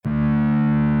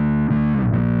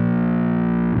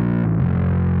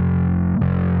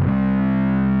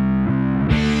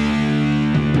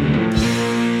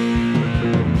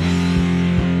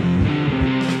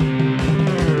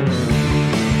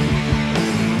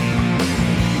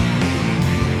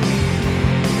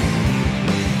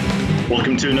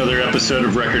welcome to another episode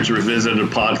of Records Revisited, a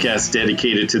podcast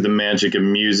dedicated to the magic of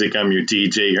music. I'm your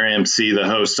DJ, your MC, the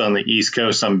host on the East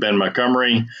Coast. I'm Ben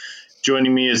Montgomery.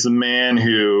 Joining me is the man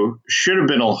who should have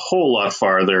been a whole lot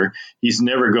farther. He's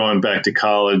never going back to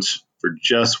college for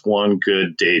just one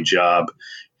good day job.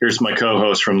 Here's my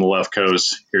co-host from the left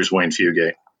coast. Here's Wayne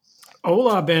Fugate.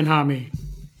 Hola, Ben Hami.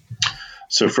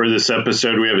 So for this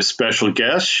episode, we have a special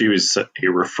guest. She was a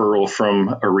referral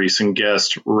from a recent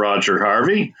guest, Roger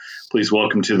Harvey. Please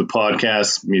welcome to the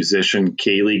podcast, musician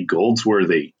Kaylee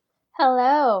Goldsworthy.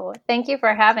 Hello. Thank you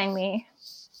for having me.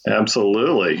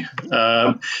 Absolutely.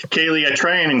 Kaylee, I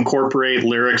try and incorporate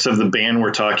lyrics of the band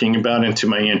we're talking about into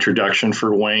my introduction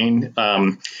for Wayne.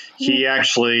 He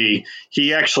actually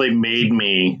made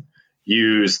me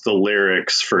use the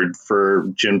lyrics for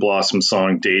Gin Blossom's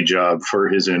song Day Job for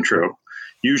his intro.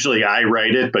 Usually I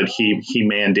write it, but he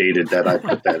mandated that I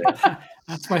put that in.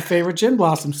 That's my favorite Gin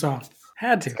Blossom song.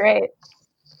 Had to. Great.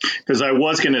 Because I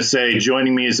was going to say,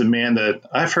 joining me is a man that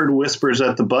I've heard whispers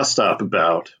at the bus stop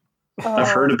about. Oh. I've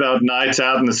heard about nights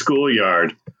out in the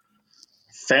schoolyard.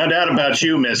 Found out about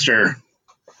you, mister.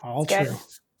 All true.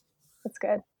 That's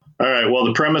good. All right. Well,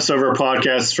 the premise of our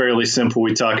podcast is fairly simple.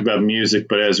 We talk about music,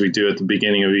 but as we do at the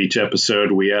beginning of each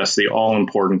episode, we ask the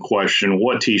all-important question,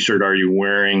 what T-shirt are you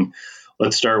wearing?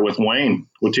 Let's start with Wayne.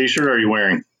 What T-shirt are you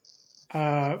wearing?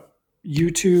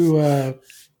 U2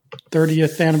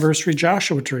 30th anniversary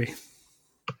Joshua Tree.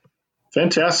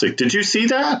 Fantastic. Did you see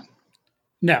that?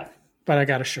 No, but I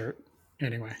got a shirt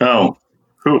anyway. Oh,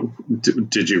 who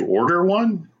did you order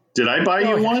one? Did I buy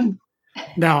you one?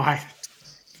 No,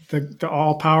 the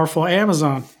all powerful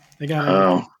Amazon. They got it.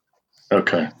 Oh,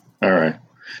 okay. All right.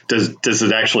 Does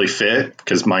it actually fit?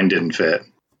 Because mine didn't fit.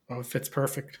 Oh, it fits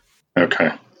perfect. Okay.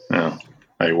 Oh,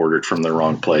 I ordered from the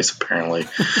wrong place, apparently.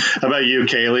 How about you,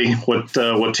 Kaylee?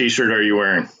 What T-shirt are you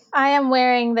wearing? I am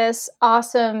wearing this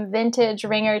awesome vintage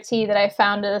Ringer tee that I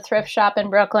found at a thrift shop in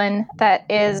Brooklyn that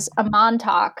is a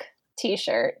Montauk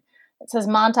T-shirt. It says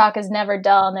Montauk is never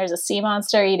dull, and there's a sea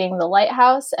monster eating the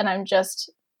lighthouse, and I'm just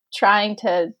trying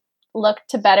to look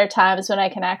to better times when I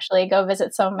can actually go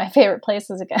visit some of my favorite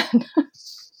places again.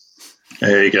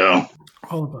 There you go.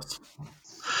 All of us.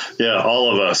 Yeah,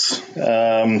 all of us.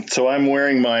 So I'm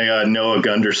wearing my Noah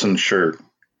Gunderson shirt.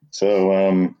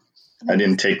 So I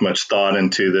didn't take much thought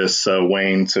into this,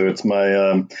 Wayne. So it's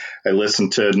my I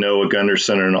listened to Noah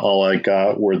Gunderson, and all I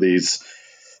got were these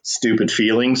Stupid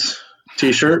Feelings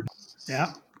T-shirt.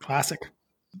 Yeah, classic.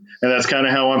 And that's kind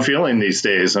of how I'm feeling these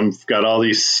days. I've got all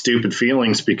these stupid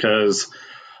feelings because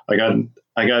I got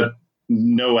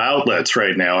no outlets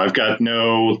right now. I've got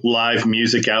no live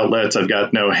music outlets. I've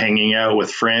got no hanging out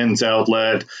with friends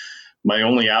outlet. My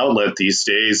only outlet these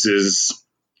days is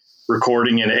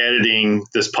recording and editing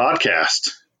this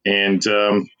podcast. And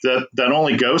that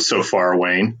only goes so far,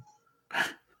 Wayne. Oh,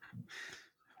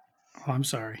 I'm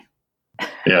sorry.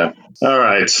 Yeah. All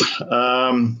right.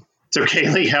 So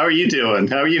Kaylee, how are you doing?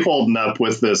 How are you holding up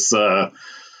with this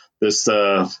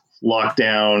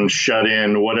lockdown, shut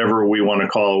in, whatever we want to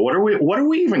call it? What are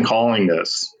we even calling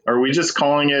this? Are we just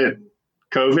calling it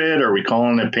COVID? Are we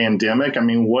calling it pandemic? I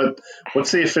mean,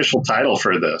 what's the official title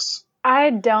for this? I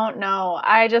don't know.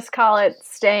 I just call it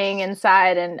staying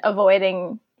inside and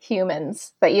avoiding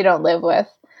humans that you don't live with.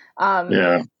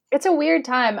 Yeah. It's a weird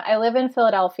time. I live in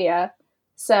Philadelphia,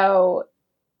 so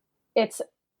it's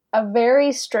a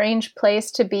very strange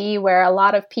place to be where a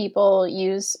lot of people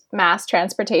use mass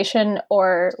transportation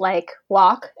or like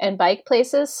walk and bike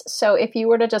places. So if you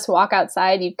were to just walk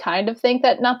outside, you'd kind of think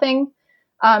that nothing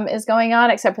is going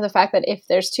on, except for the fact that if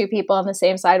there's two people on the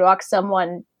same sidewalk,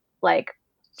 someone like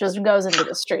just goes into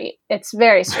the street. It's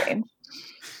very strange.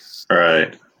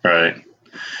 Right.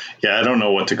 Yeah, I don't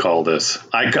know what to call this.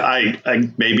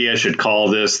 I maybe I should call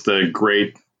this the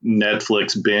great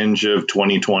Netflix binge of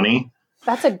 2020.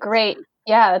 That's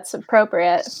that's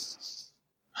appropriate.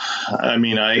 I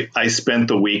mean, I spent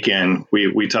the weekend,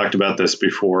 we talked about this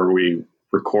before we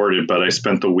recorded, but I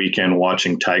spent the weekend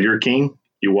watching Tiger King.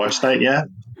 You watched that yet?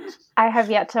 I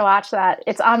have yet to watch that.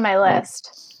 It's on my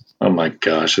list. Oh my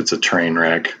gosh, it's a train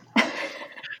wreck.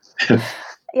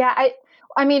 Yeah,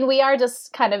 I mean, we are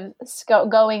just kind of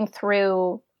going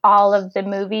through all of the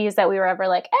movies that we were ever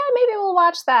like, maybe we'll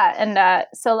watch that. And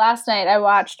so last night I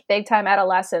watched Big Time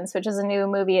Adolescence, which is a new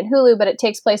movie in Hulu, but it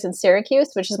takes place in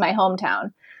Syracuse, which is my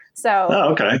hometown. So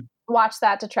okay. Watch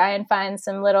that to try and find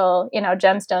some little,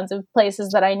 gemstones of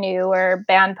places that I knew or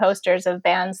band posters of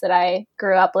bands that I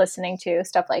grew up listening to,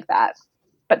 stuff like that.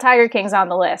 But Tiger King's on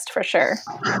the list for sure.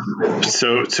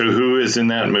 So who is in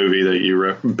that movie that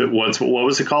you what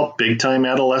was it called? Big Time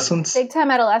Adolescence? Big Time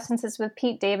Adolescence is with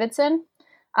Pete Davidson.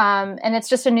 And it's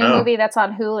just a new movie that's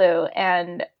on Hulu.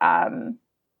 And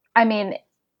I mean,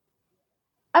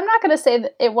 I'm not going to say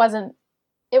that it wasn't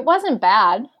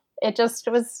bad. It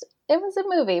was a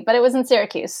movie, but it was in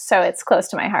Syracuse, so it's close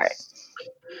to my heart.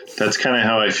 That's kind of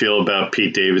how I feel about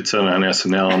Pete Davidson on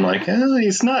SNL. I'm like,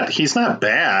 he's not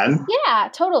bad. Yeah,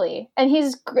 totally. And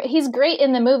he's great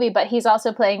in the movie, but he's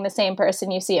also playing the same person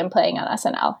you see him playing on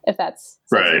SNL, if that's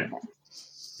right.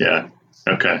 Yeah.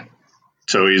 Okay.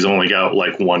 So he's only got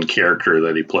like one character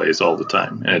that he plays all the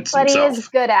time, and it's himself. He is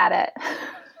good at it.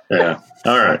 Yeah.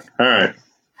 All right.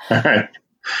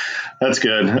 That's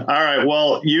good. All right.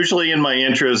 Well, usually in my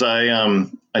intros,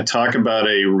 I talk about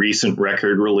a recent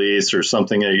record release or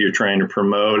something that you're trying to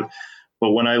promote.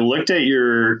 But when I looked at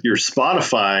your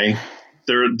Spotify,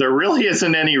 there really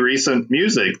isn't any recent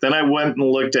music. Then I went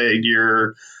and looked at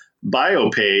your bio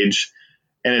page,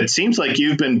 and it seems like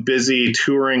you've been busy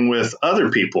touring with other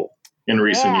people in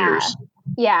recent years.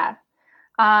 Yeah.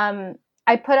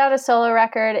 I put out a solo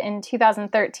record in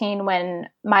 2013 when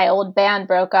my old band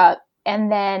broke up.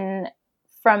 And then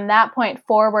from that point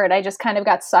forward, I just kind of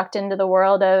got sucked into the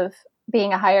world of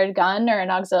being a hired gun or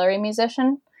an auxiliary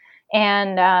musician,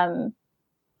 and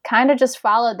kind of just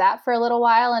followed that for a little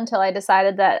while until I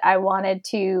decided that I wanted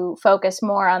to focus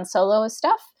more on solo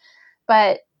stuff.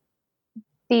 But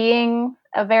being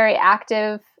a very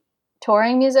active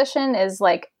touring musician is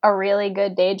like a really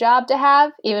good day job to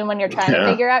have, even when you're trying to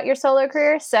figure out your solo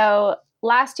career. So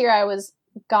last year I was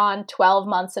gone 12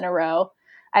 months in a row.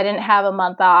 I didn't have a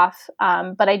month off,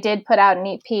 but I did put out an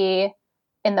EP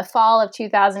in the fall of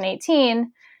 2018.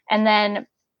 And then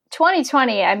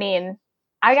 2020, I mean,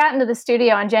 I got into the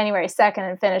studio on January 2nd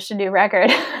and finished a new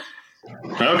record.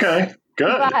 Okay,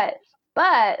 good.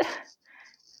 But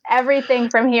everything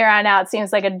from here on out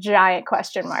seems like a giant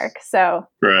question mark. So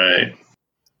right,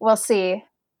 we'll see.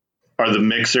 Are the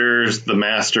mixers, the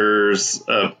masters,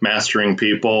 mastering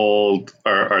people,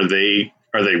 are they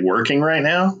working right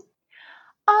now?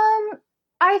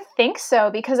 I think so,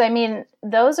 because I mean,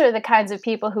 those are the kinds of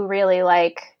people who really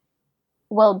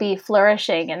will be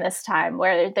flourishing in this time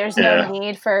where there's no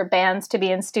need for bands to be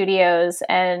in studios.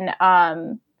 And,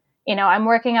 I'm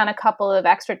working on a couple of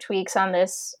extra tweaks on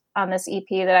this EP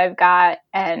that I've got.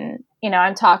 And,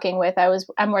 I'm working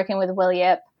with Will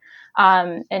Yip,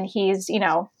 and he's,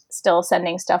 still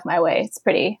sending stuff my way. It's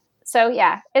pretty, so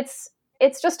yeah, it's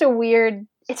just a weird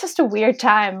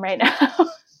time right now.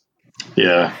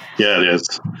 Yeah, it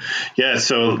is. Yeah,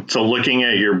 so looking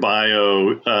at your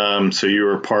bio, so you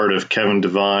were part of Kevin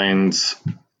Devine's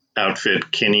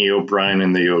outfit, Kenny O'Brien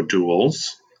and the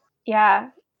O'Douls. Yeah.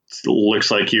 It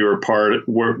looks like you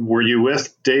were you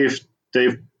with Dave?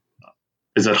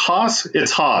 Is it Haas?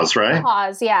 It's Haas, right?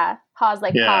 Haas, yeah. Haas,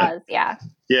 pause, yeah.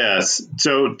 Yes.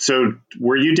 So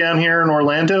were you down here in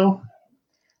Orlando?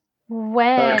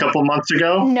 When a couple of months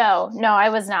ago? No, I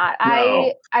was not.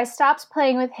 No. I stopped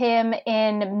playing with him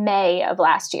in May of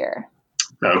last year.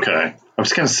 Okay. I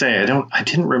was going to say, I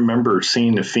didn't remember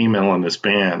seeing a female in this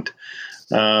band.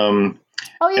 You were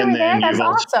there? That's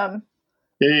awesome.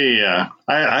 Yeah.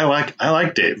 I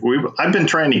like Dave. I've been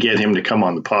trying to get him to come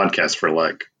on the podcast for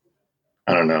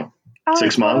I don't know,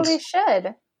 6 months. Totally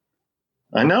should.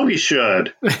 I know he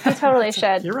should. I totally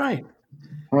should. You're right.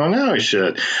 Well, no, he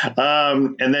should.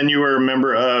 And then you were a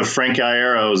member of Frank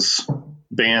Ieraro's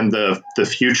band, the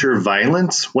Future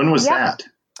Violence. When was that?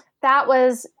 That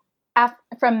was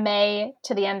from May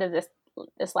to the end of this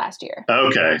last year.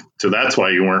 Okay, so that's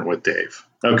why you weren't with Dave.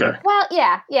 Okay. Well,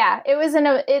 yeah.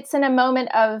 It's in a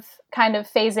moment of kind of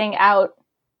phasing out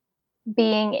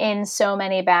being in so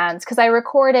many bands, because I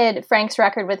recorded Frank's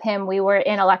record with him. We were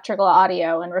in Electrical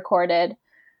Audio and recorded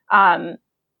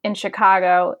in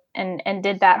Chicago and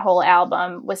did that whole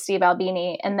album with Steve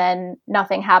Albini, and then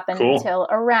nothing happened until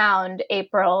around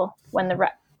April when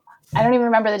I don't even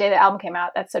remember the day the album came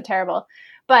out. That's so terrible.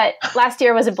 But last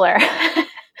year was a blur.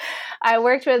 I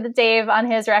worked with Dave on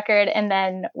his record, and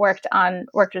then worked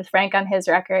with Frank on his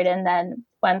record, and then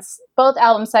once both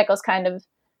album cycles kind of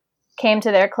came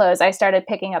to their close, I started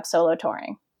picking up solo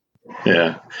touring.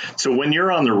 Yeah. So when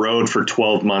you're on the road for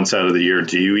 12 months out of the year,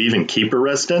 do you even keep a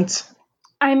residence?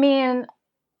 I mean,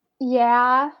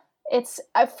 yeah, it's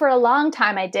for a long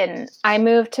time I didn't. I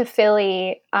moved to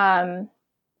Philly a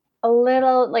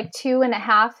little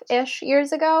 2.5-ish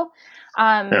years ago.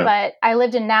 But I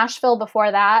lived in Nashville before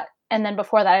that. And then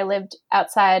before that, I lived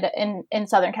outside in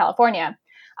Southern California.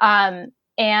 And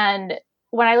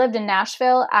when I lived in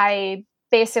Nashville, I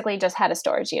basically just had a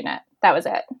storage unit. That was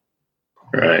it.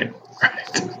 Right.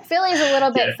 Philly's a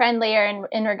little bit friendlier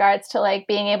in regards to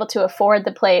being able to afford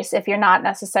the place if you're not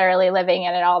necessarily living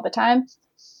in it all the time.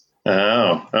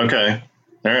 Oh, okay.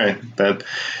 All right.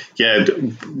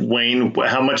 Wayne,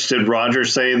 how much did Roger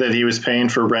say that he was paying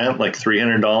for rent? Like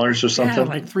 $300 or something? Yeah,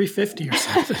 like $350 or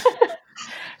something.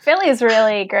 Philly's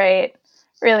really great.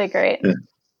 Really great.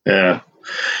 Yeah.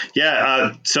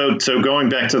 Yeah. So going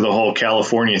back to the whole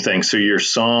California thing. So your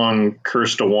song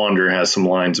 "Curse to Wander" has some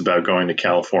lines about going to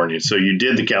California. So you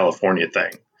did the California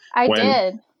thing. I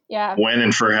did. Yeah. When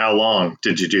and for how long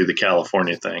did you do the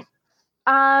California thing?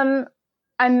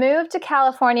 I moved to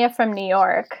California from New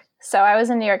York. So I was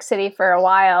in New York City for a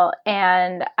while,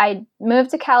 and I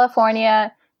moved to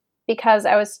California because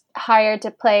I was hired to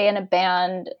play in a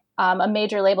band, a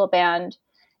major label band,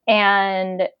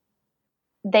 and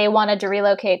they wanted to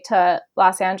relocate to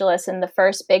Los Angeles, and the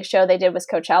first big show they did was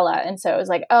Coachella. And so it was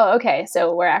like, oh, okay,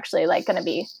 so we're actually like going to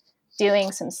be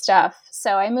doing some stuff.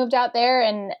 So I moved out there,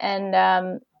 and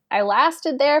I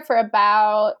lasted there for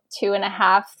about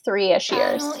 2.5, 3-ish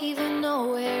years. I don't even know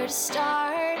where to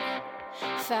start.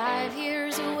 5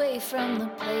 years away from the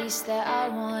place that I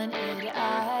wanted.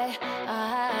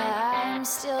 I'm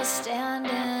still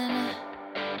standing.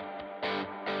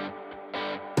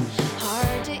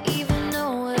 Hard to even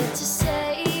know what to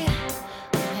say.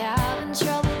 I'm having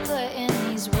trouble putting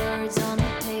these words on the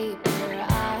paper.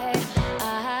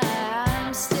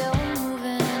 I'm still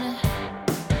moving.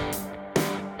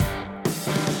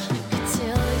 Could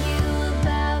tell you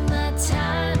about my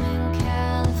time in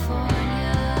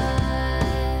California.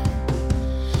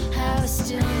 I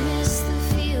still miss the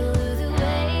feel of the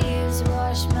waves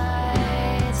wash my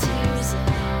tears away.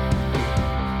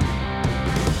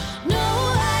 No,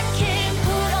 I can't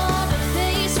put on a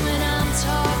face when I'm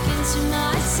talking to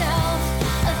myself.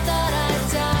 I thought I'd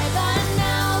die by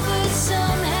now, but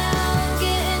somehow I'm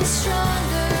getting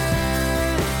stronger.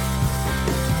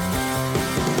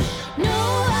 No,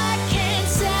 I can't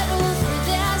settle for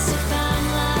this if I'm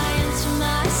lying to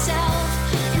myself.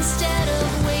 Instead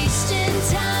of wasting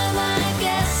time, I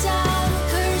guess I'm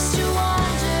cursed to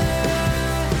wander.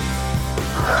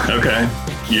 Okay.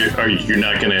 You're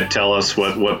not going to tell us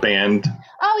what band?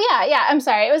 Oh, yeah. I'm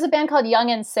sorry. It was a band called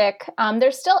Young and Sick.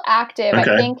 They're still active.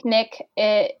 Okay. I think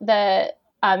the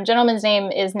gentleman's name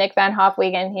is Nick Van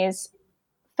Hofwegen. He's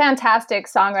a fantastic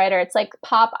songwriter. It's like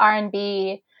pop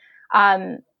R&B.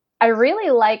 I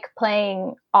really like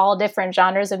playing all different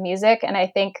genres of music, and I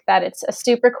think that it's a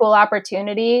super cool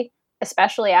opportunity,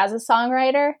 especially as a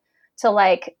songwriter, to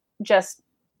like just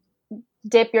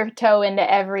dip your toe into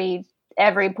every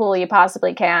pool you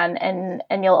possibly can,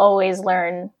 and you'll always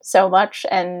learn so much,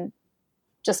 and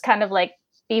just kind of like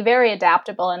be very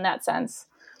adaptable in that sense.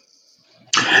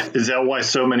 Is that why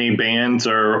so many bands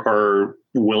are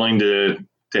willing to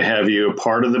have you a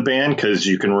part of the band? Because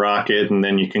you can rock it, and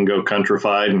then you can go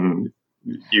countrified, and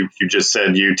you just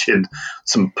said you did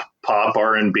some pop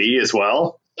R&B as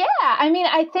well. Yeah, I mean,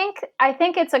 I think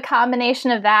it's a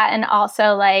combination of that, and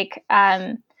also like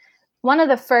one of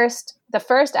the first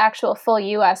actual full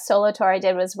U.S. solo tour I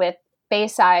did was with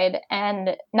Bayside,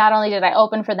 and not only did I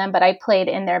open for them, but I played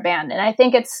in their band. And I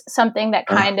think it's something that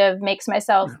kind of makes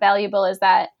myself valuable, is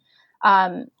that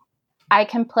I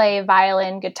can play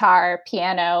violin, guitar,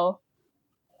 piano,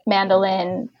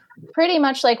 mandolin, pretty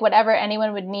much like whatever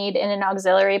anyone would need in an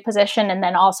auxiliary position, and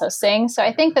then also sing. So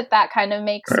I think that kind of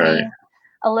makes me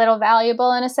a little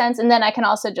valuable in a sense. And then I can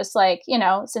also just like,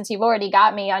 since you've already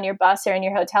got me on your bus or in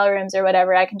your hotel rooms or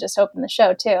whatever, I can just open the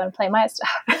show too and play my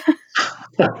stuff.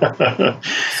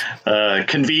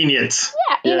 Convenience.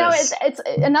 Yeah. Yes. It's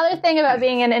another thing about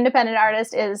being an independent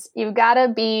artist is you've got to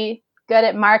be good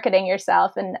at marketing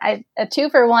yourself. And a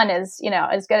 2-for-1 is,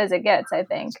 as good as it gets, I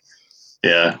think.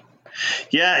 Yeah.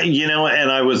 Yeah.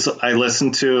 And I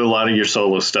listened to a lot of your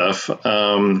solo stuff.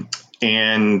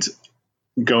 And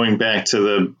going back to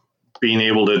the being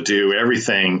able to do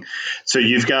everything. So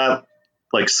you've got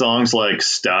like songs like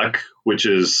Stuck, which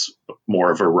is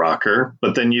more of a rocker,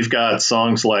 but then you've got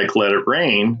songs like Let It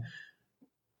Rain,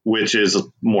 which is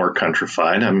more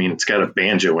countrified. I mean, it's got a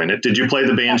banjo in it. Did you play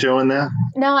the banjo in that?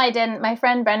 No, I didn't. My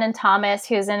friend Brendan Thomas,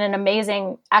 who's in an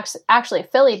amazing, actually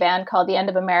Philly band called The End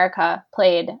of America,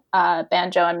 played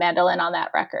banjo and mandolin on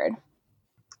that record.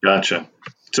 Gotcha.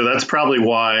 So that's probably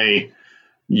why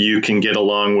you can get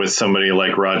along with somebody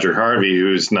like Roger Harvey,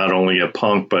 who's not only a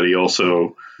punk, but he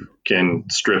also can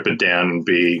strip it down and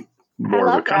be more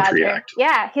of a country act.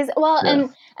 Yeah,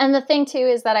 and the thing too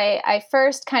is that I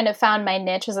first kind of found my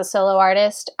niche as a solo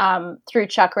artist through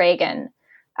Chuck Reagan.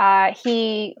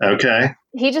 He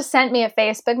just sent me a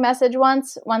Facebook message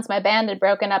once my band had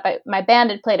broken up. My band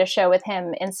had played a show with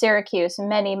him in Syracuse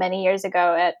many, many years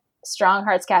ago at Strong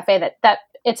Hearts Cafe. That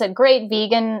it's a great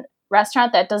vegan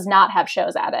restaurant that does not have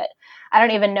shows at it. I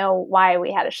don't even know why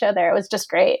we had a show there. It was just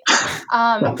great.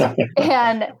 And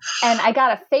I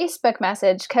got a Facebook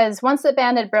message because once the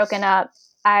band had broken up,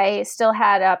 I still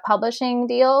had a publishing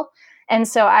deal. And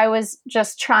so I was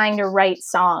just trying to write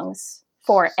songs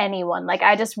for anyone. Like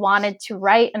I just wanted to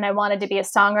write and I wanted to be a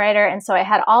songwriter. And so I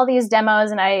had all these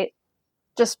demos and I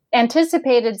just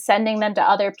anticipated sending them to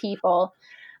other people.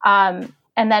 And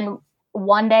then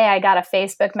one day I got a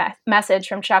Facebook message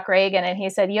from Chuck Ragan and he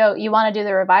said, "Yo, you want to do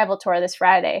the Revival tour this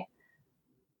Friday?"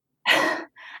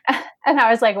 And I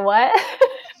was like, "What?"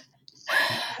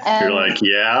 And You're like,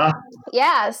 yeah.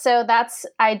 yeah, so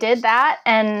I did that,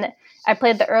 and I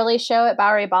played the early show at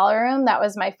Bowery Ballroom. That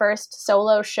was my first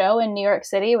solo show in New York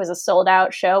City. It was a sold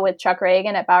out show with Chuck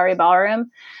Ragan at Bowery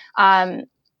Ballroom.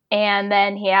 And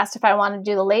then he asked if I wanted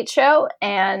to do the late show,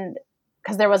 and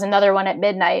because there was another one at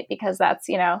midnight, because that's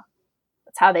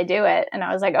how they do it. And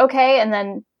I was like, okay. And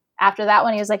then after that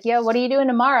one, he was like, "Yo, what are you doing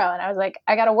tomorrow?" And I was like,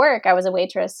 "I got to work." I was a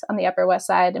waitress on the Upper West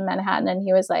Side in Manhattan. And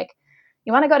he was like,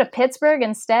 "You want to go to Pittsburgh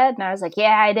instead?" And I was like,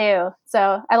 "Yeah, I do."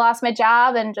 So I lost my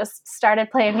job and just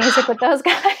started playing music with those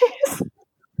guys.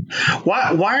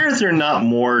 Why are there not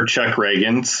more Chuck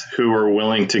Regans who are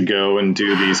willing to go and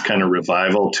do these kind of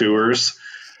revival tours?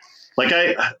 Like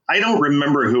I don't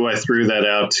remember who I threw that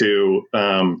out to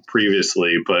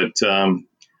previously, but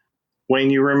Wayne,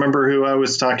 you remember who I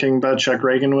was talking about Chuck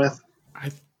Ragan with?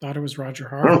 I thought it was Roger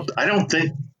Harvey. I don't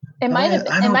think It might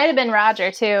have been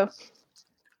Roger too.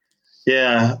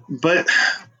 Yeah, but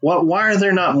why are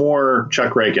there not more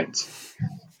Chuck Regans?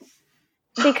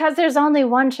 Because there's only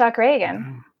one Chuck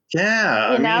Ragan.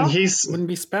 Yeah, You know? mean, he's. Wouldn't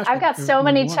be special. I've got so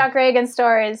many Chuck Ragan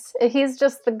stories. He's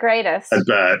just the greatest. I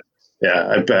bet. Yeah,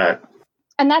 I bet.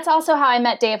 And that's also how I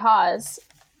met Dave Hawes.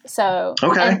 So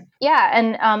Okay.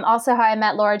 and also how I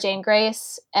met Laura Jane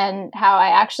Grace, and how I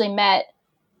actually met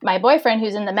my boyfriend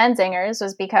who's in the Menzingers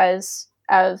was because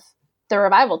of the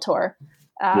Revival tour.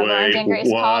 Laura Jane Grace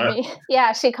called me.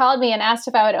 Yeah, she called me and asked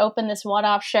if I would open this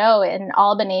one-off show in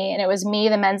Albany, and it was me,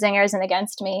 the Menzingers, and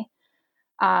Against Me.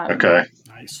 Okay.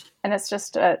 Nice. And it's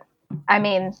just that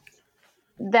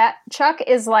Chuck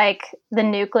is like the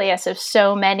nucleus of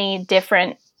so many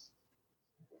different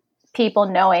people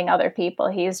knowing other people.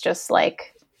 He's just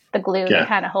like the glue that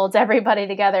kind of holds everybody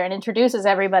together and introduces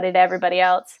everybody to everybody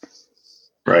else.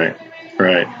 Right.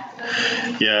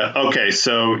 Yeah. Okay.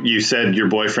 So you said your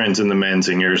boyfriend's in the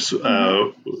Menzingers.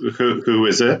 Who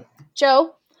is it?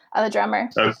 Joe, the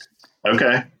drummer.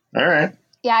 Okay. All right.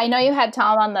 Yeah, I know you had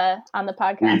Tom on the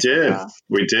podcast.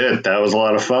 We did. That was a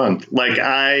lot of fun. Like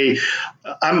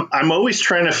I'm always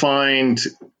trying to find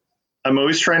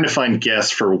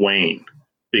guests for Wayne,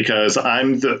 because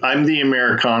I'm the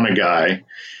Americana guy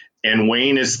and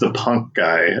Wayne is the punk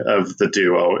guy of the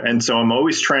duo. And so I'm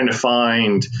always trying to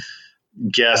find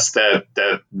guests that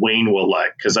Wayne will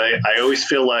like, because I always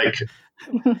feel like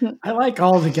I like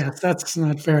all the guests. That's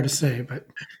not fair to say, but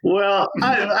well,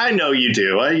 I know you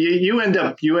do. You end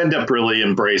up really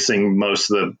embracing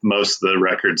most of the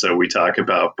records that we talk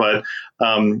about. But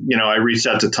I reached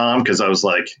out to Tom because I was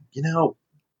like,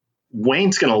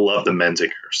 Wayne's gonna love the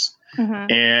Menzingers.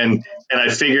 Mm-hmm. And I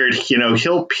figured,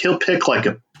 he'll pick like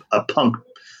a punk,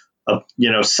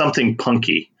 something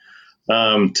punky,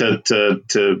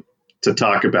 to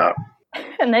talk about.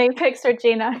 And then he picks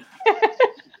Regina.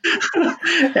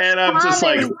 And I'm just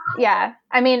like, yeah.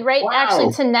 I mean, wow.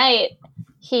 Actually tonight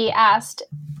he asked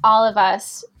all of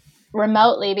us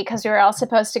remotely, because we were all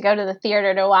supposed to go to the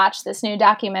theater to watch this new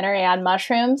documentary on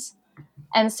mushrooms.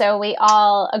 And so we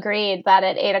all agreed that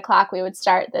at 8:00 we would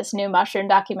start this new mushroom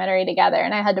documentary together.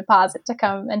 And I had to pause it to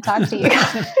come and talk to you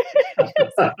guys.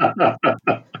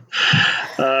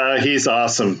 He's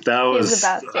awesome. He's the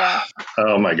best, yeah.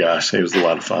 Oh my gosh, he was a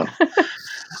lot of fun.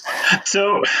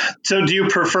 So do you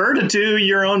prefer to do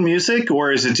your own music,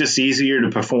 or is it just easier to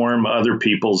perform other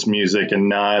people's music and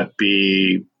not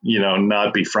be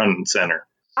front and center?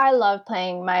 I love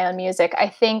playing my own music. I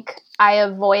think I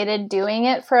avoided doing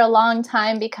it for a long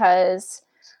time because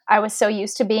I was so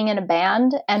used to being in a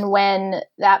band. And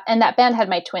that band had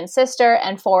my twin sister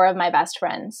and 4 of my best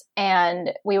friends.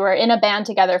 And we were in a band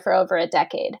together for over a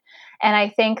decade. And I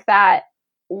think that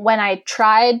when I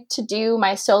tried to do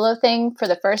my solo thing for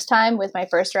the first time with my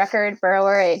first record,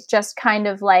 Burrower, it just kind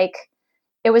of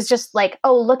it was just like,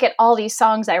 oh, look at all these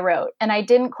songs I wrote. And I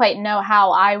didn't quite know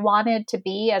how I wanted to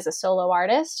be as a solo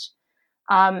artist.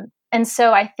 And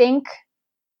so I think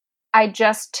I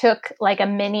just took like a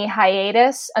mini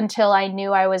hiatus until I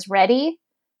knew I was ready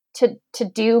to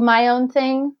do my own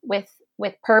thing with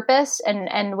purpose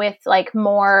and with like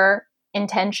more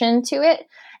intention to it.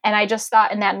 And I just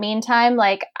thought in that meantime,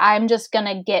 like, I'm just going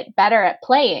to get better at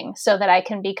playing so that I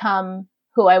can become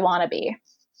who I want to be.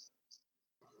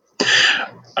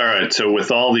 All right. So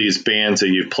with all these bands that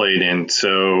you've played in,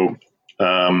 so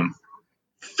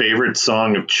favorite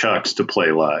song of Chuck's to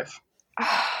play live?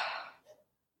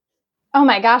 Oh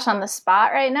my gosh, on the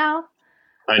spot right now?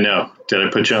 I know. Did I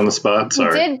put you on the spot?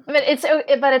 Sorry. You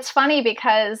did, but it's funny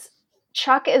because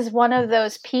Chuck is one of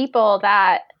those people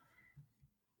that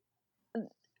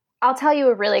I'll tell you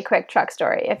a really quick Chuck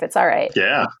story if it's all right.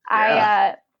 Yeah.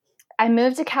 I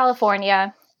moved to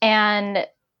California and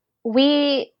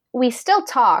we still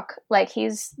talk, like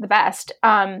he's the best.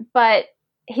 But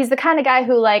he's the kind of guy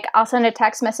who, like, I'll send a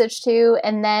text message to,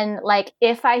 and then, like,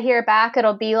 if I hear back,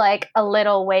 it'll be like a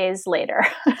little ways later.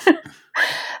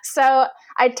 So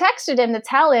I texted him to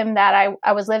tell him that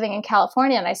I was living in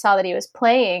California and I saw that he was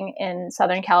playing in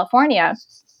Southern California.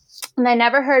 And I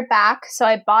never heard back. So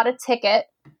I bought a ticket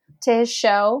to his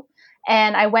show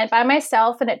and I went by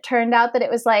myself, and it turned out that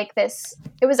it was like this,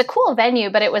 it was a cool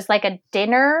venue, but it was like a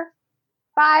dinner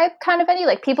vibe kind of venue.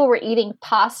 Like, people were eating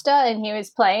pasta and he was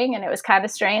playing, and it was kind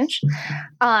of strange.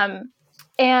 And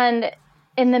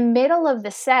in the middle of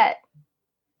the set,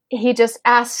 he just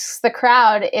asks the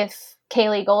crowd if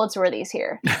Kaylee Goldsworthy's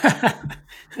here.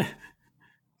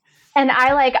 And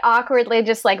I, like, awkwardly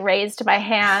just, like, raised my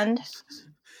hand.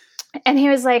 And he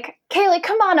was like, Kaylee,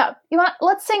 come on up.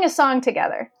 Let's sing a song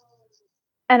together.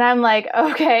 And I'm like,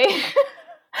 okay.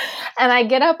 And I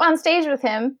get up on stage with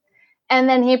him. And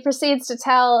then he proceeds to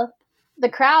tell the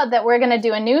crowd that we're going to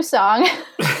do a new song.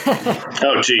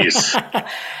 Oh, geez.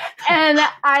 And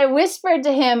I whispered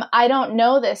to him, I don't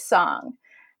know this song.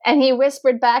 And he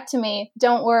whispered back to me,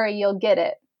 don't worry, you'll get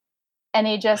it. And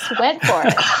he just went for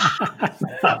it.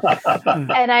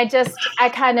 And I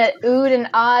kind of oohed and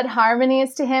awed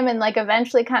harmonies to him, and, like,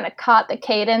 eventually kind of caught the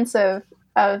cadence of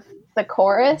the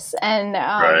chorus. And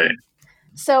Right.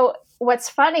 So what's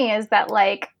funny is that,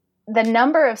 like, the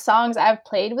number of songs I've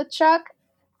played with Chuck,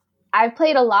 I've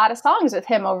played a lot of songs with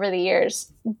him over the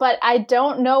years, but I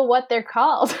don't know what they're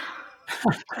called.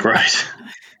 Right.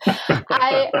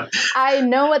 I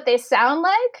know what they sound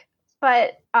like,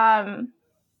 but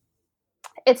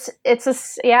it's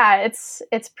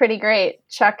pretty great.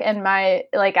 Chuck and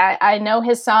I know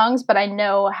his songs, but I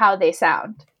know how they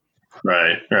sound.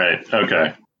 Right.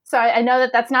 Okay. So I know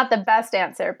that that's not the best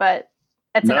answer, but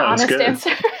it's an honest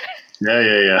answer.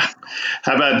 Yeah.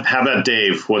 How about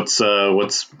Dave? What's a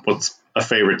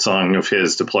favorite song of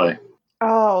his to play?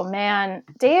 Oh man,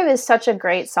 Dave is such a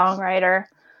great songwriter.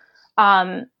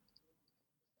 I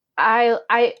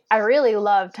really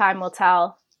love Time Will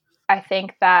Tell. I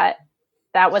think that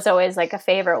was always, like, a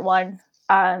favorite one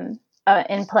in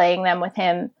playing them with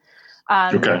him.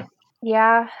 Okay.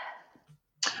 Yeah.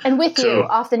 And With You,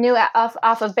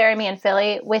 off of Bury Me in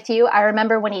Philly, With You, I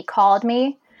remember when he called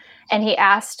me and he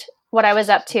asked what I was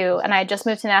up to, and I just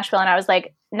moved to Nashville, and I was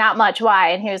like, not much,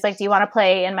 why? And he was like, do you want to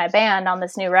play in my band on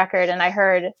this new record? And I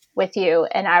heard With You,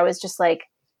 and I was just like,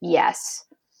 yes.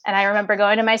 And I remember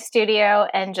going to my studio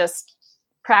and just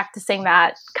practicing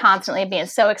that constantly, being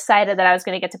so excited that I was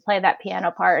going to get to play that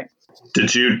piano part.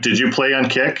 Did you play on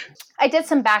kick? I did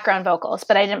some background vocals,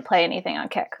 but I didn't play anything on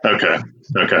kick. Okay.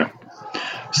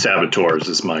 Saboteurs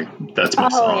is that's my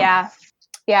song. Oh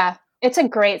yeah. It's a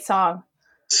great song.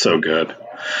 So good.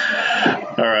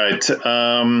 All right.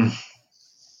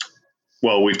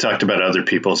 Well, we've talked about other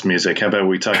people's music. How about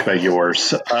we talk about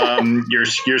yours?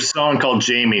 Your song called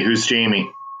Jamie. Who's Jamie?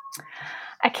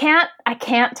 I can't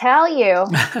tell you,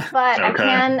 but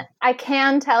okay. I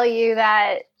can tell you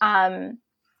that, I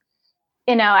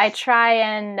try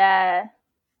and, I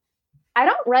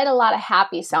don't write a lot of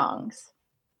happy songs.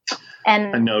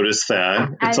 And I noticed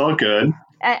that. It's all good.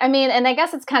 I mean, and I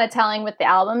guess it's kind of telling with the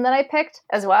album that I picked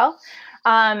as well.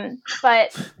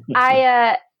 But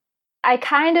I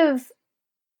kind of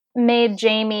made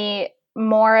Jamie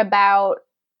more about,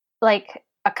 like,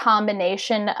 a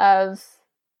combination of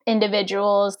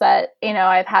individuals that,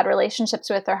 I've had relationships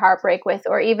with or heartbreak with,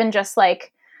 or even just,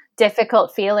 like,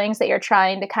 difficult feelings that you're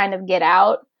trying to kind of get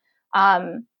out.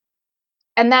 And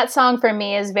that song for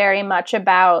me is very much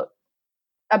about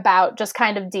just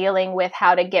kind of dealing with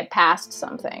how to get past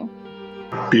something.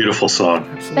 Beautiful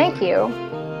song. Thank you.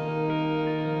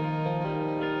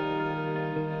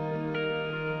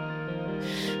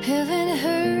 Haven't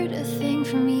heard a thing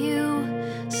from you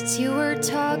since you were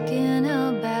talking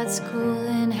about school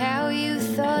and how you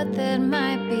thought that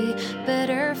might be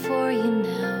better for you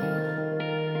now.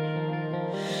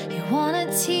 You want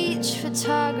to teach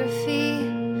photography,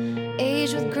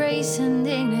 age with grace and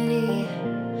dignity,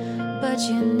 but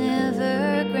you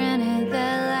never granted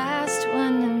that last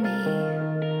one to me.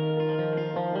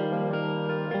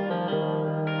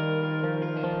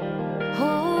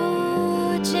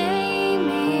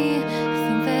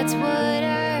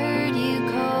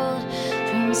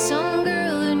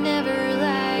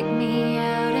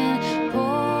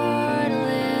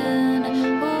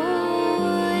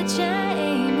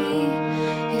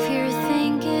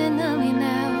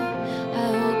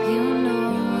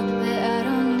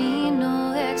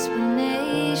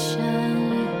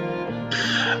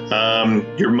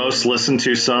 Your most listened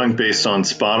to song based on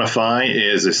Spotify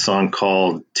is a song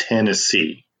called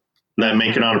Tennessee. That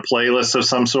make it on a playlist of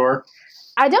some sort?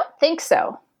 I don't think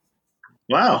so.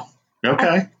 Wow.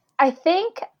 Okay.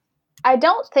 I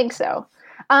don't think so.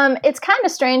 It's kind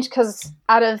of strange because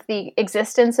out of the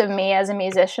existence of me as a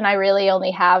musician, I really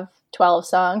only have 12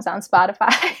 songs on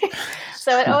Spotify.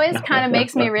 So it always kind of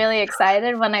makes me really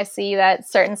excited when I see that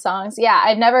certain songs,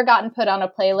 I've never gotten put on a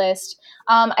playlist.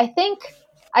 I think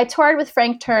I toured with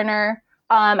Frank Turner.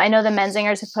 I know the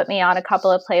Menzingers have put me on a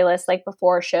couple of playlists like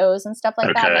before shows and stuff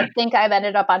like that. And I think I've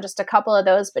ended up on just a couple of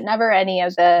those, but never any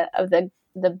of the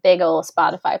big old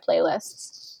Spotify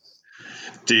playlists.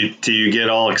 Do you get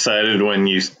all excited when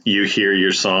you hear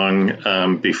your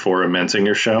song before a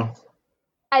Menzinger show?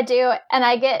 I do, and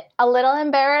I get a little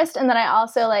embarrassed, and then I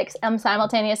also like am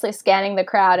simultaneously scanning the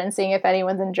crowd and seeing if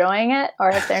anyone's enjoying it or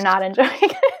if they're not enjoying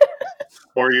it.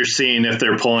 Or you're seeing if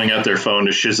they're pulling out their phone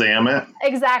to Shazam it?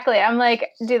 Exactly. I'm like,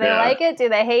 do they like it? Do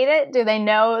they hate it? Do they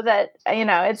know that,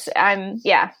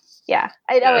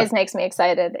 It always makes me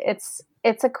excited.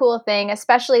 It's a cool thing,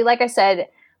 especially, like I said,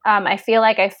 I feel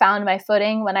like I found my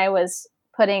footing when I was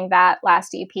putting that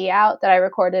last EP out that I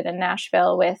recorded in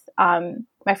Nashville with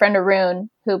my friend Arun,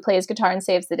 who plays guitar and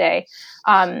saves the day.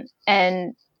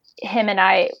 And him and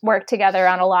I worked together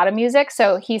on a lot of music.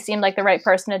 So he seemed like the right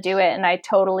person to do it. And I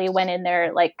totally went in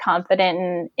there like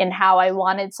confident in how I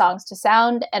wanted songs to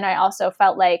sound. And I also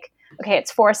felt like, okay,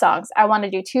 it's 4 songs. I want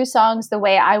to do 2 songs the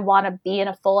way I want to be in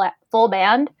a full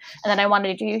band. And then I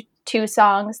wanted to do 2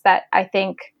 songs that I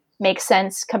think make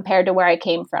sense compared to where I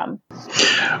came from.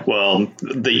 Well,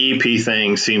 the EP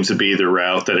thing seems to be the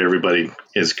route that everybody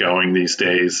is going these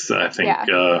days. I think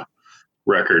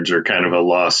records are kind of a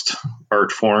lost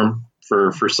art form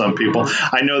for some people.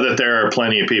 I know that there are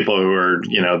plenty of people who are,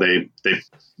 they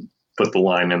put the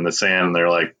line in the sand and they're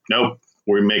like, nope,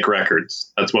 we make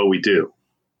records. That's what we do.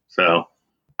 So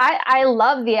I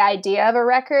love the idea of a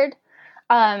record.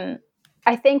 I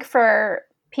think for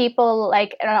people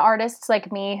like artists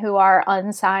like me who are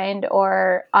unsigned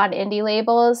or on indie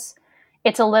labels,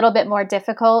 it's a little bit more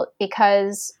difficult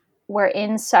because we're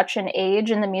in such an age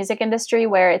in the music industry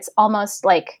where it's almost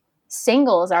like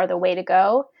singles are the way to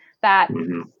go, that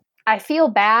I feel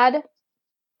bad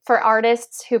for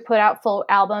artists who put out full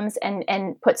albums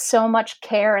and put so much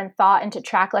care and thought into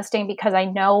track listing, because I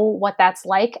know what that's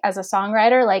like as a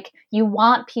songwriter. Like, you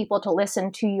want people to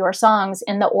listen to your songs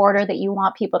in the order that you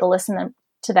want people to listen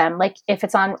to them, like if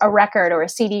it's on a record or a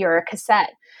CD or a cassette,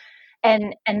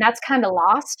 and that's kind of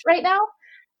lost right now.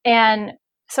 And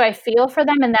so I feel for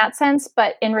them in that sense.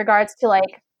 But in regards to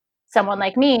like someone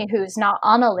like me who's not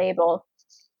on a label,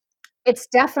 it's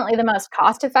definitely the most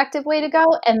cost-effective way to go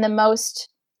and the most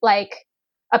like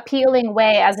appealing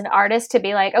way as an artist to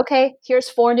be like, okay, here's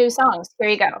 4 new songs, here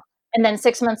you go. And then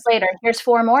 6 months later, here's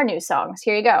 4 more new songs,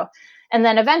 here you go. And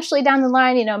then eventually down the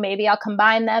line, maybe I'll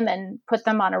combine them and put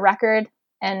them on a record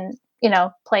and,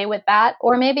 play with that.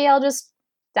 Or maybe I'll just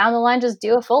down the line, just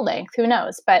do a full length, who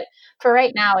knows? But for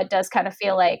right now, it does kind of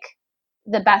feel like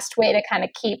the best way to kind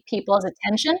of keep people's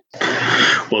attention.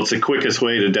 Well, it's the quickest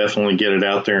way to definitely get it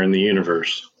out there in the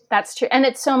universe. That's true. And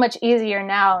it's so much easier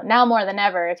now more than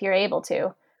ever, if you're able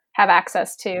to have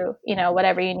access to,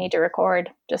 whatever you need to record,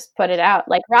 just put it out.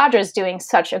 Like Roger's doing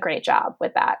such a great job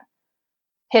with that.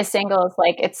 His singles,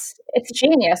 like it's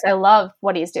genius. I love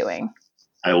what he's doing.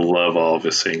 I love all of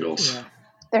his singles. Yeah.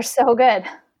 They're so good.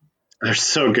 They're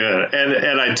so good.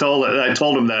 And I told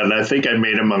him that, and I think I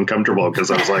made him uncomfortable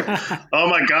because I was like, oh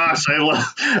my gosh, I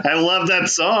love that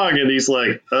song. And he's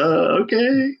like,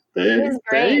 okay,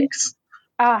 thanks.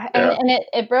 And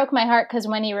it broke my heart because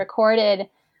when he recorded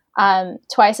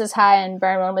Twice as High and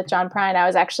Burn One with John Prine, I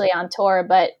was actually on tour,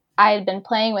 but I had been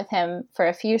playing with him for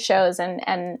a few shows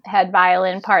and had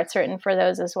violin parts written for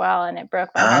those as well. And it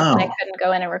broke my heart that I couldn't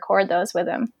go in and record those with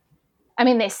him. I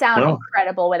mean, they sound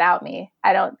incredible without me.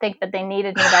 I don't think that they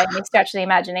needed me by any stretch of the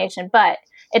imagination, but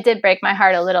it did break my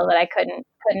heart a little that I couldn't have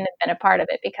been a part of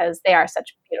it because they are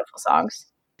such beautiful songs.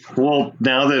 Well,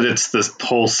 now that it's this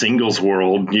whole singles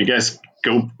world, you guys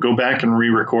go back and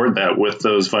re-record that with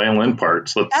those violin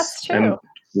parts. That's true. And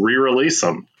re-release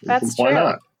them. That's Why true.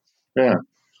 not? Yeah.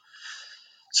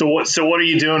 So what are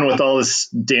you doing with all this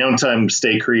downtime to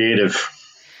stay creative?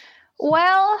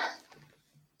 Well,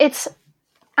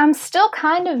 I'm still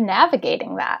kind of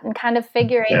navigating that and kind of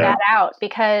figuring that out,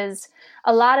 because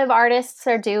a lot of artists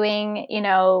are doing,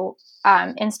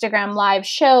 Instagram live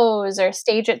shows or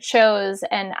stage at shows.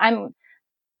 And I'm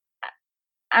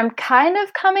kind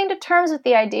of coming to terms with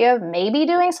the idea of maybe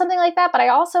doing something like that. But I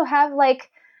also have a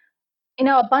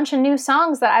bunch of new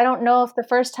songs that I don't know if the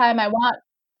first time I want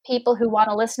people who want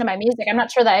to listen to my music. I'm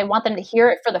not sure that I want them to hear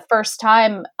it for the first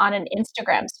time on an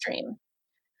Instagram stream.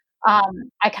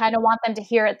 I kind of want them to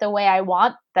hear it the way I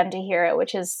want them to hear it,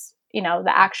 which is, the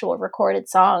actual recorded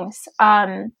songs.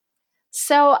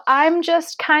 So I'm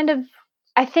just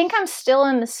I think I'm still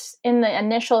in the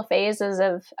initial phases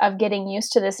of getting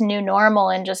used to this new normal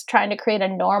and just trying to create a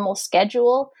normal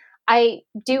schedule. I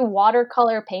do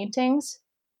watercolor paintings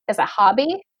as a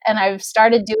hobby, and I've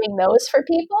started doing those for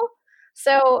people.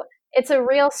 So it's a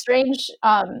real strange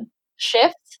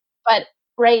shift, but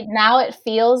right now it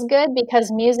feels good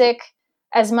because music,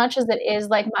 as much as it is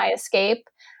like my escape,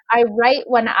 I write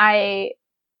when I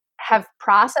have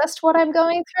processed what I'm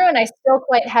going through, and I still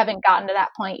quite haven't gotten to that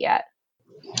point yet.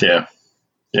 Yeah.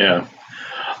 Yeah.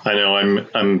 I know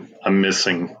I'm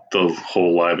missing the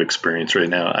whole live experience right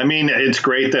now. I mean, it's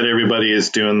great that everybody is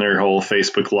doing their whole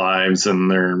Facebook lives and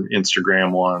their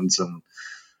Instagram ones,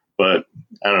 but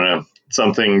I don't know,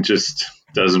 something just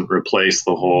doesn't replace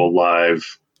the whole live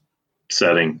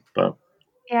setting. But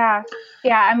yeah,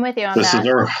 I'm with you on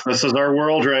that. This is our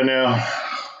world right now.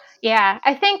 Yeah,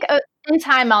 I think in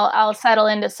time I'll settle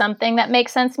into something that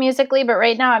makes sense musically, but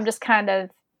right now I'm just kind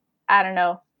of, I don't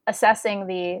know, assessing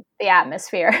the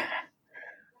atmosphere.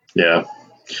 Yeah.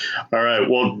 All right.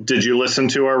 Well, did you listen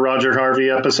to our Roger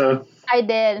Harvey episode? I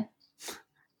did.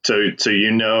 So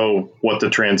you know what the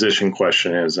transition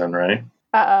question is then, right?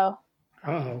 Uh-oh.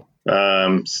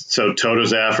 So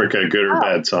Toto's Africa, good or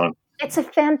bad song? It's a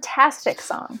fantastic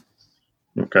song.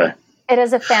 Okay. It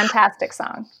is a fantastic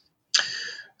song.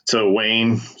 So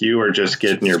Wayne, you are just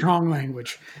getting your strong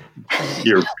language. Wait,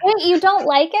 you don't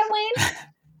like it, Wayne?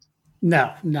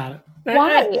 No, not it.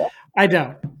 Why? I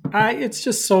don't. It's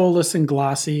just soulless and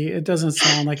glossy. It doesn't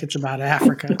sound like it's about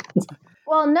Africa.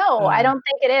 Well, no, I don't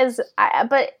think it is.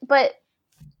 But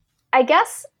I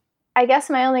guess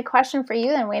my only question for you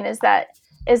then, Wayne, is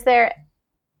there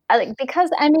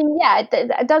because I mean, yeah,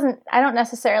 it doesn't. I don't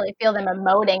necessarily feel them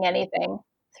emoting anything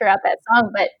throughout that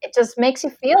song, but it just makes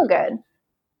you feel good.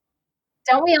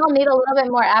 Don't we all need a little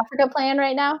bit more Africa playing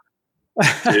right now?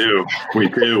 We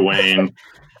do, Wayne.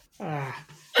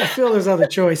 I feel there's other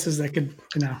choices that could,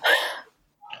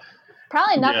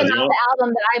 Probably nothing on the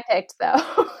album that I picked,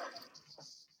 though.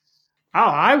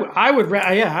 I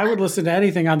would listen to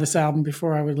anything on this album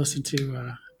before I would listen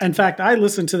to. In fact, I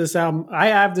listened to this album. I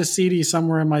have this CD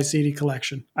somewhere in my CD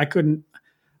collection. I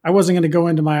wasn't going to go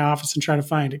into my office and try to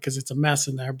find it because it's a mess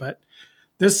in there. But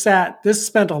this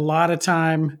spent a lot of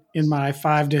time in my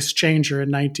 5-disc changer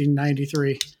in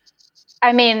 1993.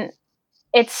 I mean,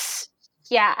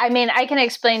 I can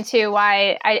explain too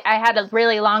why I had a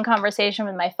really long conversation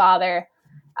with my father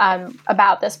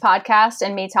about this podcast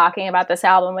and me talking about this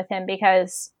album with him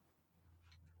because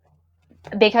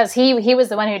he was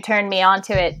the one who turned me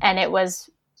onto it, and it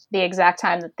was the exact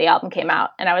time that the album came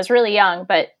out, and I was really young,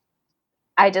 but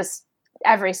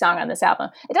every song on this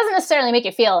album, it doesn't necessarily make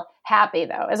you feel happy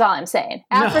though, is all I'm saying.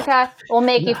 Africa will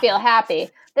make you feel happy.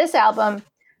 This album,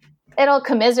 it'll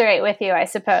commiserate with you, I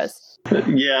suppose.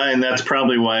 Yeah, and that's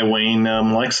probably why Wayne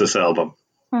likes this album.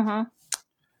 Mm-hmm.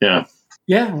 Yeah.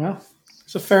 Yeah, well,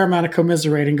 there's a fair amount of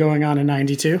commiserating going on in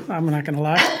 92. I'm not going to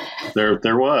lie.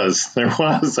 There was. I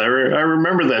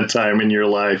remember that time in your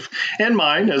life and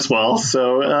mine as well.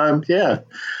 So, yeah.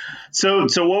 So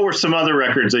what were some other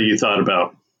records that you thought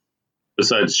about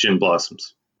besides Gin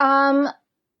Blossoms?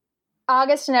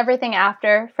 August and Everything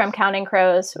After from Counting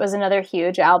Crows was another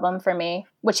huge album for me,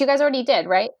 which you guys already did,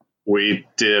 right? We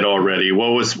did already.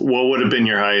 What would have been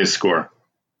your highest score?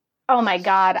 Oh my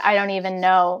God, I don't even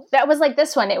know. That was like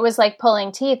this one. It was like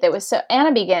pulling teeth. It was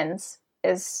Anna Begins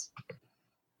is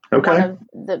okay.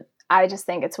 I just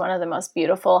think it's one of the most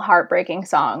beautiful, heartbreaking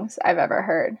songs I've ever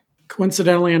heard.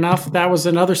 Coincidentally enough, that was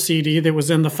another CD that was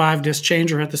in the 5-disc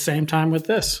changer at the same time with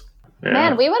this. Yeah.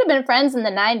 Man, we would have been friends in the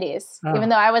 90s, even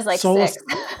though I was like 6.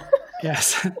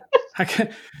 Yes.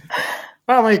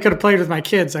 Well, you could have played with my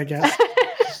kids, I guess.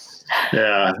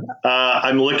 Yeah.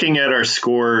 I'm looking at our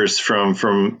scores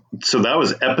from so that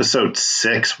was episode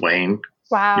 6, Wayne.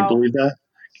 Wow. Can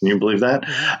you believe that?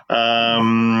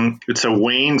 So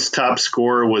Wayne's top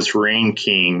score was Rain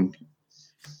King,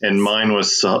 and mine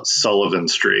was Sullivan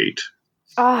Street.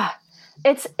 That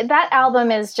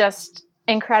album is just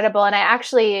incredible, and I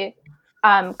actually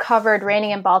covered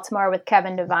Raining in Baltimore with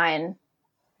Kevin Devine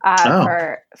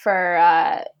for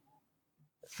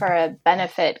a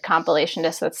benefit compilation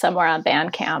disc that's somewhere on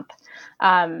Bandcamp,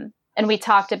 and we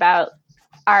talked about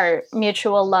our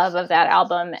mutual love of that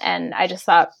album, and I just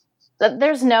thought that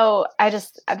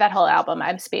that whole album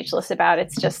I'm speechless about.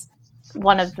 It's just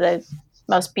one of the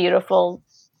most beautiful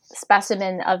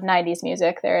specimen of 90s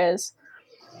music there is.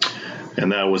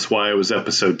 And that was why it was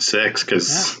episode 6,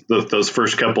 because those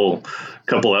first couple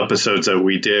episodes that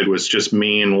we did was just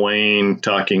me and Wayne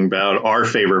talking about our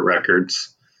favorite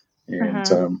records.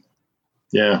 And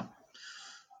yeah.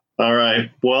 All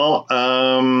right. Well,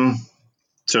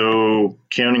 so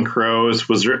Counting Crows,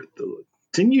 was there,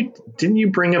 didn't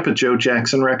you bring up a Joe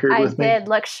Jackson record with me? I did.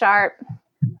 Look Sharp.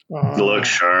 Look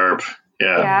Sharp.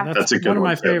 Yeah. That's a good one of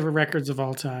my too. favorite records of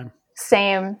all time.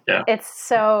 Same. Yeah. It's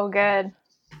so good.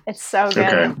 It's so good.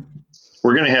 Okay.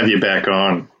 We're going to have you back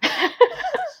on.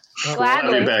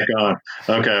 Gladly. Have you back on.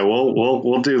 Okay.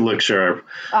 We'll do Look Sharp.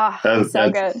 Oh,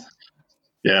 so good.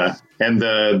 Yeah. And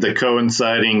the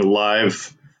coinciding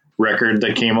live record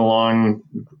that came along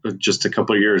just a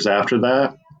couple of years after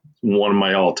that, one of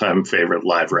my all-time favorite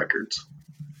live records.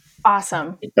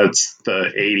 Awesome. That's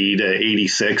the 80 to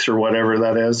 86 or whatever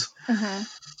that is. Mm-hmm.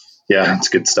 Yeah, it's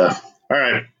good stuff. All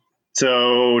right.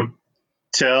 So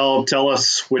tell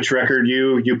us which record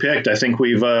you picked. I think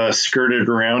we've skirted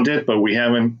around it, but we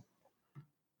haven't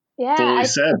fully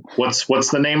said.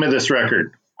 What's the name of this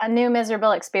record? A New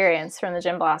Miserable Experience from the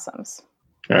Gin Blossoms.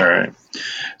 All right.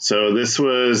 So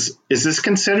is this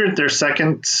considered their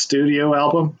second studio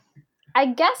album? I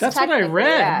guess that's what I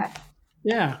read. Yeah.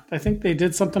 Yeah, I think they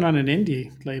did something on an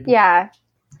indie label. Yeah.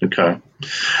 Okay.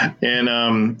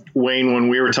 And Wayne, when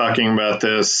we were talking about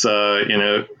this in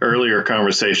an earlier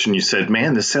conversation, you said,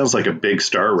 man, this sounds like a Big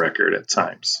Star record at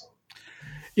times.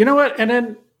 You know what? And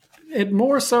then it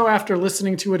more so after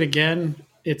listening to it again,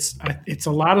 it's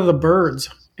a lot of the Byrds.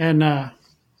 And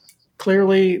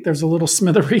clearly there's a little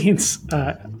Smithereens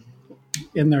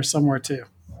in there somewhere too.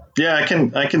 Yeah, I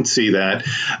can see that.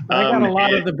 I got a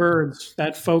lot of the Byrds,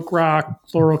 that folk rock,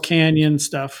 Laurel Canyon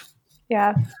stuff.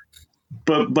 Yeah.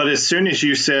 But as soon as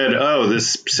you said, oh,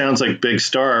 this sounds like Big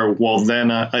Star, well,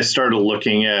 then I started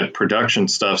looking at production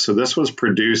stuff. So this was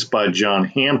produced by John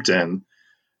Hampton,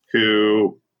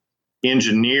 who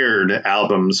engineered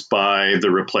albums by The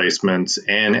Replacements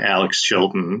and Alex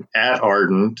Chilton at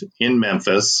Ardent in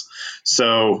Memphis.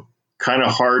 So kind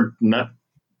of hard not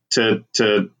to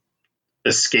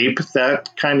escape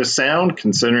that kind of sound,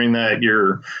 considering that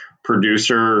your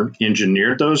producer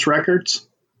engineered those records.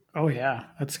 Oh yeah,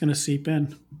 that's going to seep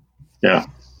in. Yeah.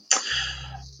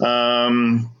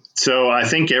 So I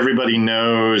think everybody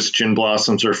knows Gin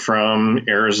Blossoms are from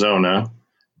Arizona,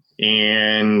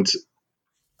 and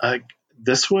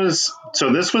this was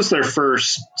their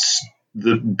first,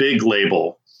 the big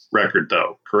label record,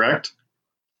 though, correct?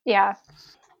 Yeah.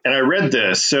 And I read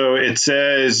this. So it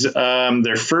says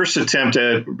their first attempt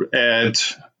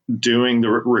at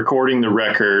recording the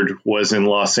record was in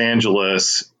Los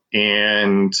Angeles,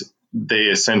 and they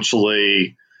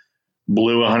essentially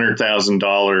blew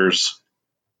 $100,000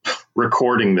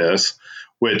 recording this,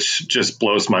 which just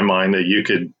blows my mind that you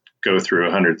could go through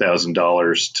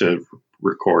 $100,000 to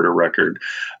record a record.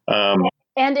 And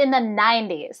in the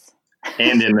 90s.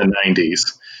 And in the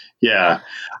 90s. Yeah.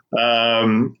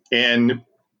 And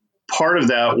part of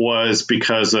that was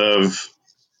because of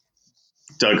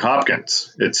Doug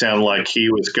Hopkins. It sounded like he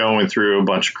was going through a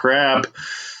bunch of crap,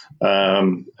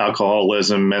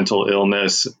 alcoholism, mental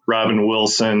illness. Robin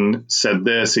Wilson said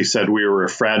this. He said, "We were a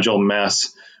fragile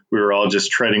mess. We were all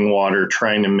just treading water,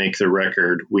 trying to make the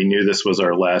record. We knew this was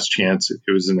our last chance. It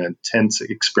was an intense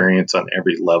experience on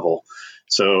every level."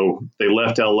 So they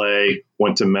left LA,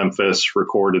 went to Memphis,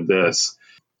 recorded this.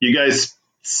 You guys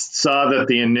saw that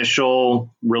the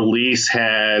initial release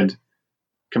had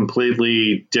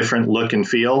completely different look and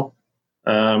feel.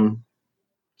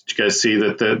 Did you guys see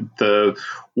that the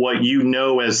what you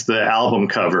know as the album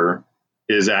cover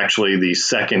is actually the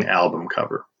second album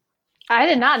cover? I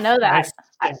did not know that.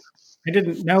 I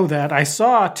didn't know that. I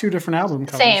saw 2 different album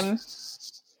covers. Same.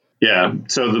 Yeah.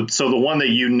 So the one that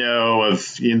you know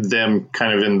of them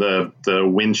kind of in the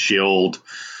windshield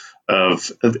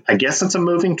of, I guess it's a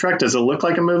moving truck. Does it look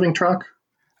like a moving truck?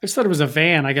 I just thought it was a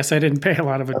van. I guess I didn't pay a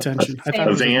lot of attention. I thought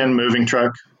A van, moving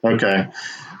truck. Okay.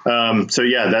 So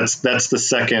yeah, that's the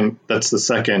second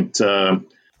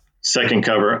second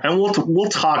cover, and we'll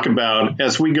talk about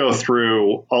as we go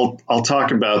through. I'll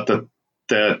talk about that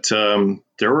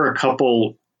there were a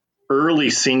couple early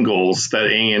singles that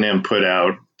A&M put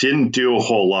out, didn't do a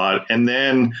whole lot, and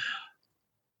then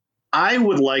I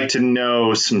would like to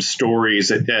know some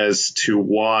stories as to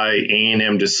why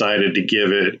A&M decided to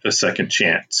give it a second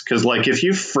chance. Because, like, if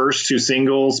your first 2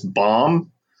 singles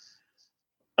bomb,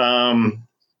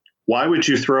 why would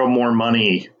you throw more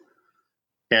money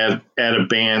at a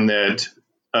band that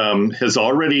has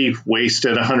already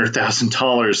wasted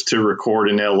 $100,000 to record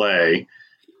in LA?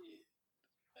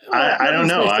 I don't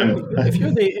know.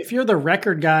 If you're the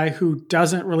record guy who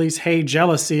doesn't release "Hey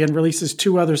Jealousy" and releases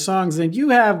 2 other songs, then you've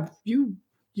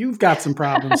got some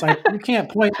problems. You can't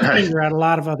point the finger at a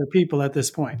lot of other people at this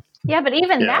point. Yeah, but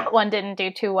even that one didn't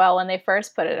do too well when they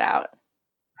first put it out.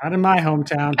 Not in my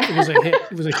hometown. It was a hit.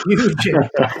 It was a huge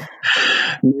hit.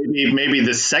 Maybe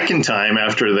the second time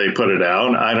after they put it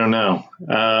out. I don't know.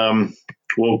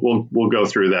 We'll go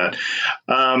through that.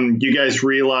 You guys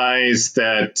realize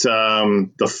that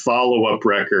the follow-up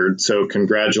record, so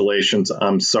congratulations,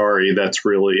 I'm sorry, that's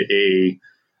really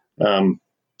a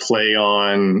play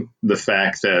on the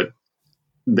fact that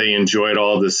they enjoyed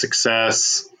all the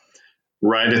success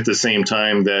right at the same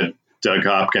time that Doug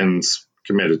Hopkins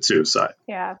committed suicide.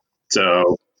 Yeah.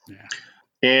 So,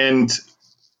 and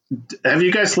have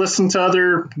you guys listened to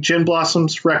other Gin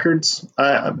Blossoms records?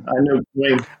 I know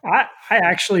Wayne. I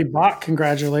actually bought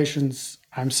Congratulations,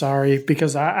 I'm sorry,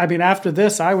 because I mean, after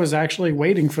this, I was actually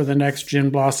waiting for the next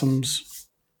Gin Blossoms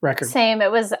record. Same.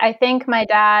 It was, I think my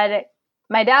dad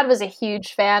was a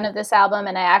huge fan of this album.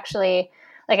 And I actually,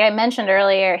 like I mentioned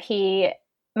earlier,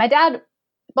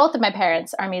 both of my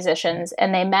parents are musicians,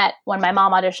 and they met when my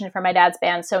mom auditioned for my dad's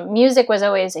band. So music was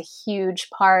always a huge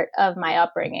part of my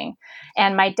upbringing.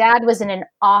 And my dad was in an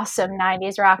awesome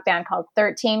 90s rock band called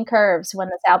 13 Curves when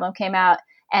this album came out.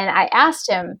 And I asked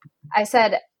him, I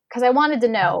said, because I wanted to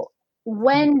know,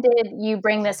 when did you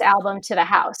bring this album to the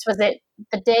house? Was it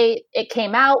the day it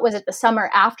came out? Was it the summer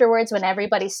afterwards when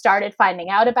everybody started finding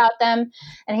out about them?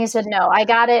 And he said, no, I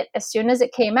got it as soon as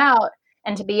it came out.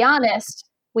 And to be honest,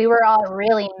 we were all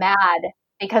really mad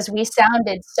because we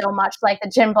sounded so much like the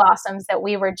Gin Blossoms that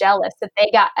we were jealous that they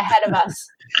got ahead of us.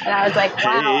 And I was like,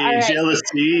 wow. Hey, all right.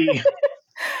 jealousy.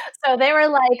 So they were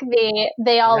like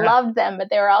they all loved them, but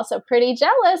they were also pretty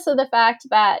jealous of the fact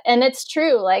that, and it's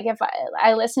true. Like if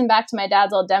I listened back to my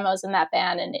dad's old demos in that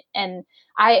band and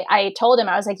I told him,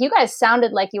 I was like, you guys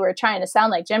sounded like you were trying to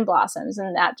sound like Gin Blossoms.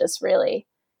 And that just really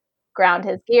ground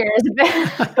his gears a bit.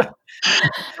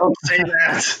 Don't say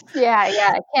that. Yeah,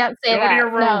 I can't say Go to your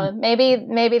that. room. No,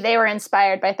 maybe they were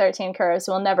inspired by 13 Curves.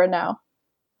 We'll never know.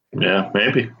 Yeah,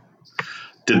 maybe.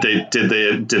 Did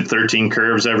 13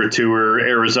 Curves ever tour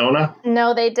Arizona?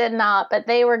 No, they did not, but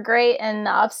they were great in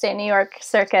the upstate New York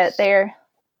circuit. They're,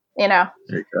 There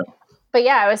you go. But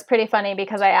yeah, it was pretty funny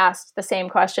because I asked the same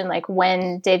question, like,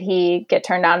 when did he get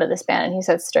turned on to this band? And he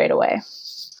said straight away.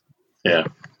 Yeah.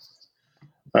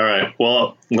 All right.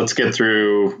 Well, let's go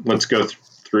through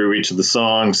each of the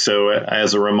songs. So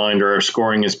as a reminder, our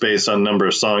scoring is based on number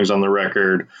of songs on the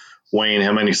record. Wayne,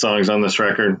 how many songs on this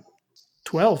record?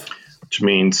 12. Which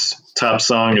means top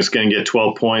song is going to get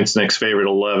 12 points, next favorite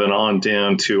 11, on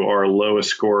down to our lowest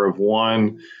score of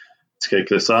 1. Let's kick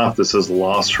this off. This is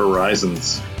Lost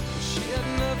Horizons. She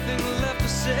had nothing left to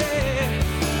say,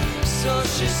 so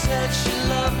she said she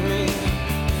loved me.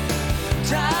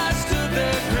 I stood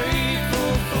there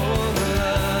grateful for her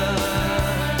love.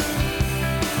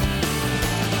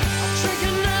 I'll drink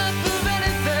enough of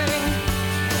anything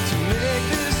to make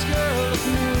this girl look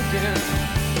new again.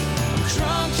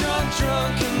 I'm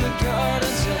drunk in the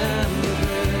gardens and the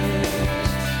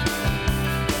graves.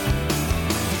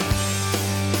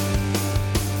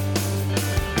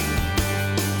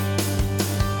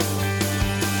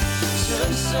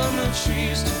 Turn summer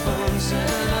trees to bones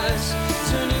and ice,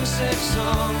 turning sex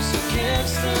songs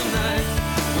against the night.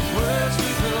 With words we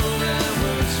build and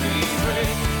words we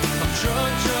break. I'm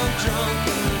drunk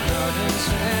in the gardens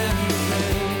and the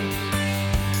graves.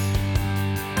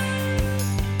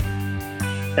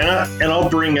 And I'll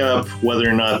bring up whether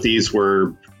or not these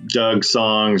were Doug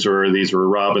songs or these were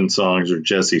Robin songs or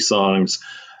Jesse songs.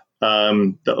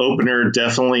 The opener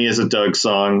definitely is a Doug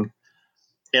song.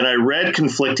 And I read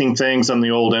conflicting things on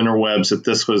the old interwebs that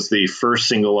this was the first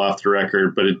single off the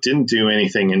record, but it didn't do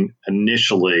anything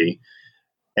initially.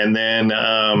 And then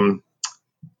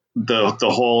the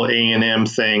whole A&M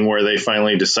thing where they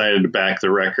finally decided to back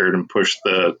the record and push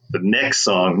the next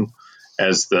song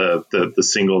as the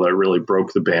single that really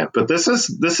broke the band. But this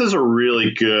is a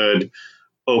really good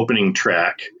opening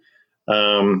track.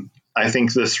 I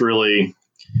think this really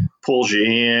pulls you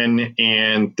in,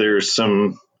 and there's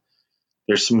some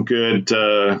good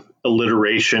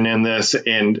alliteration in this.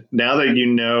 And now that you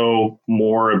know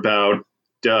more about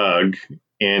Doug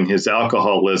and his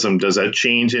alcoholism, does that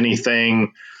change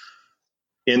anything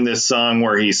in this song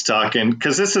where he's talking?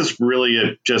 Because this is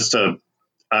really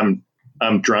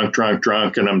I'm drunk,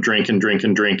 and I'm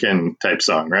drinking type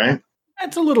song, right?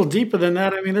 It's a little deeper than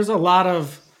that. I mean, there's a lot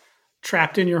of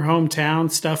trapped in your hometown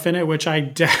stuff in it, which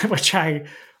I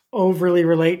overly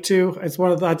relate to. That's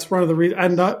one of the reasons.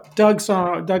 And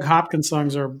Doug Hopkins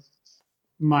songs are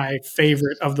my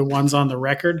favorite of the ones on the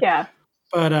record. Yeah.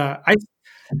 But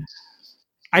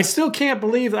I still can't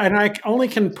believe, and I only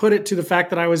can put it to the fact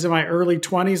that I was in my early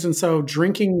 20s, and so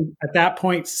drinking at that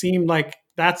point seemed like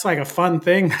that's like a fun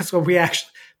thing. That's what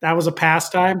that was a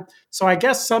pastime. So I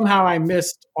guess somehow I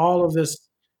missed all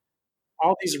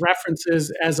these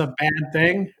references as a bad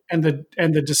thing, and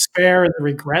the despair and the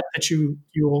regret that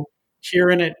you'll hear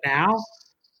in it now.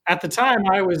 At the time,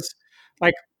 I was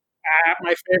like at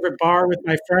my favorite bar with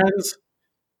my friends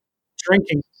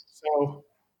drinking. So,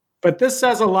 but this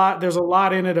says a lot. There's a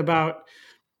lot in it about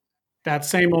that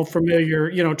same old familiar,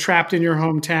 trapped in your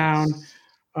hometown.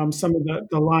 Some of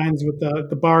the lines with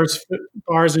the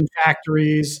bars and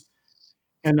factories.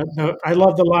 And I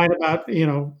love the line about,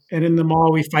 and in the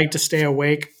mall we fight to stay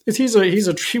awake. He was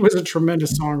a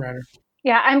tremendous songwriter.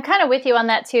 Yeah, I'm kind of with you on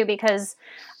that too, because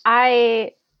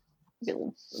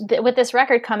with this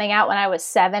record coming out when I was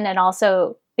 7, and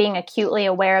also being acutely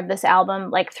aware of this album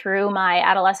like through my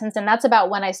adolescence, and that's about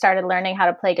when I started learning how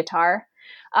to play guitar.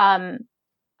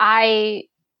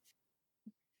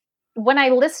 When I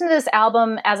listened to this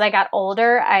album as I got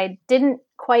older, I didn't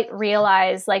quite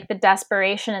realize like the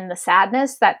desperation and the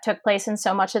sadness that took place in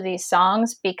so much of these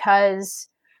songs, because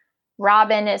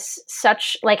Robin is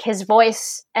such, like, his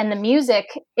voice and the music,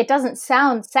 it doesn't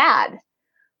sound sad.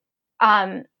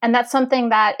 And that's something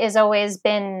that has always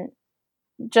been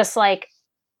just like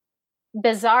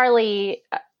bizarrely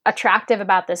attractive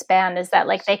about this band, is that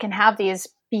like they can have these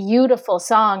beautiful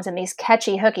songs and these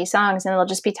catchy, hooky songs, and they'll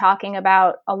just be talking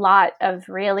about a lot of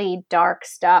really dark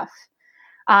stuff.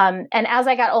 And as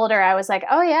I got older, I was like,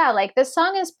 oh yeah, like this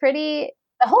song is the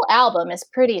whole album is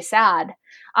pretty sad.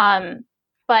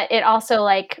 But it also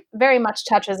like very much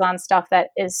touches on stuff that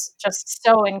is just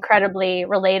so incredibly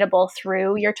relatable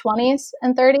through your 20s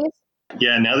and 30s.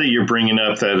 Yeah, now that you're bringing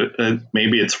up that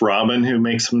maybe it's Robin who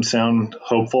makes them sound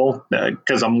hopeful,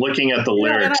 because I'm looking at the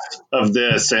lyrics of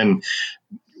this, and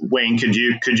Wayne, could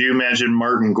you imagine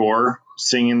Martin Gore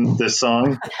singing this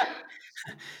song?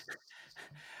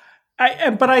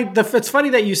 It's funny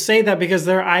that you say that, because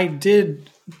I did,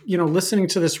 listening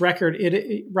to this record,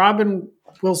 Robin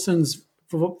Wilson's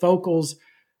vocals,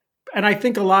 and I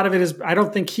think a lot of it is, I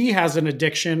don't think he has an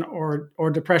addiction or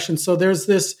depression. So there's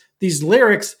these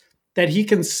lyrics that he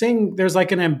can sing. There's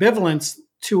like an ambivalence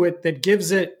to it that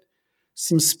gives it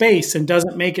some space and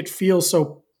doesn't make it feel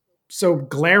so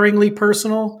glaringly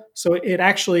personal. So it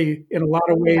actually, in a lot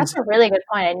of ways, that's a really good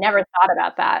point. I never thought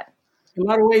about that. In a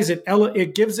lot of ways, it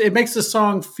makes the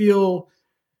song feel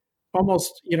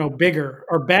almost, bigger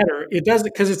or better. It does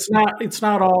it because it's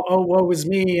not all, oh, woe is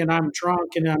me, and I'm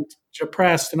drunk and I'm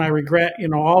depressed and I regret,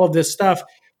 all of this stuff.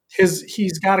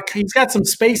 He's got some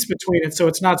space between it, so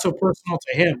it's not so personal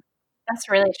to him. That's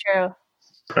really true.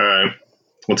 All right,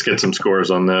 let's get some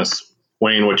scores on this.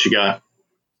 Wayne, what you got?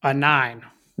 A 9.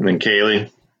 And then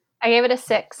Kaylee? I gave it a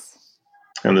 6.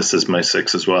 And this is my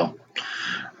 6 as well.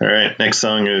 All right, next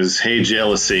song is Hey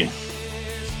Jealousy.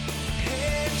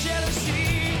 Hey jealousy,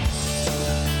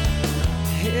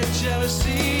 hey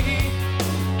jealousy,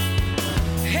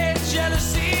 hey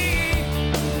jealousy,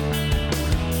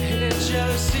 hey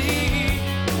jealousy.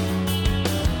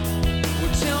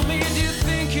 Well, tell me, do you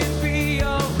think it'd be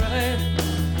alright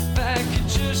if I could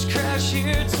just crash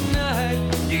here tonight?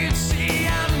 You'd see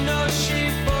I'm no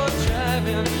sheep for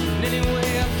driving, and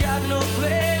anyway I've got no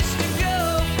place to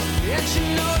go. And you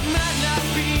know it might not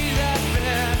be that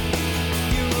bad.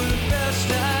 You were the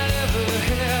best I'd ever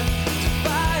had. If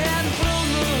I hadn't blown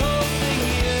the whole thing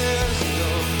years ago,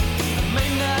 I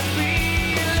may not be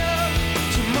in love.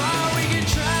 Tomorrow we can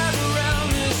drive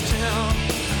around this town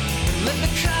and let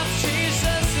the cops chase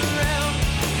us around.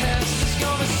 Past is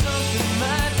gonna something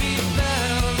might be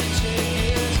bound to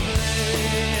take its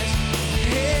place.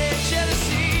 Hey,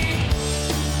 jealousy.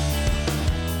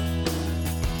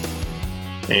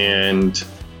 And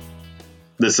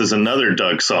this is another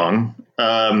Doug song.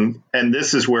 And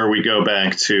this is where we go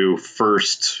back to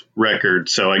first record.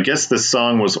 So I guess this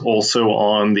song was also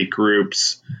on the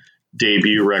group's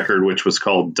debut record, which was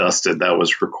called Dusted. That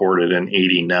was recorded in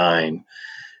 89.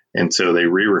 And so they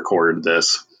re-recorded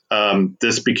this.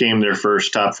 This became their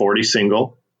first top 40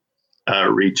 single,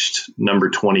 reached number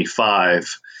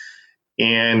 25.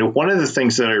 And one of the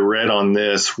things that I read on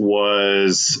this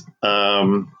was,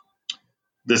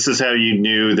 this is how you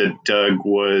knew that Doug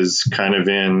was kind of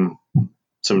in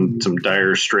some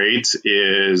dire straits,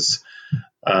 is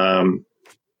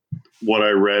what I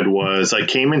read was, I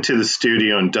came into the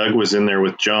studio and Doug was in there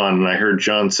with John, and I heard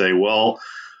John say, well,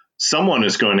 someone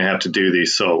is going to have to do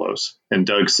these solos. And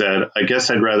Doug said, I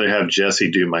guess I'd rather have Jesse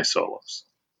do my solos.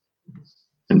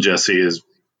 And Jesse is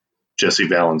Jesse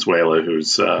Valenzuela,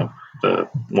 who's one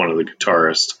of the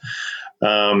guitarists.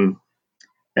 And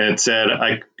it said,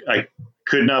 I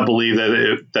could not believe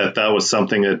that was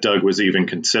something that Doug was even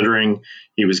considering.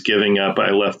 He was giving up.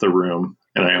 I left the room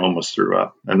and I almost threw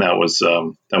up. And that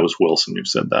was Wilson who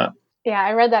said that. Yeah,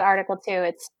 I read that article too.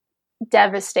 It's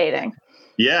devastating.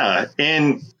 Yeah,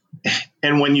 and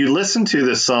when you listen to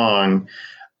the song,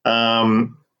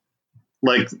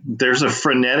 like there's a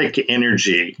frenetic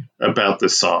energy about the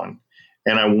song,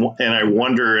 and I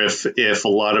wonder if a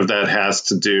lot of that has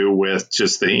to do with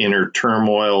just the inner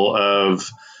turmoil of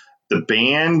the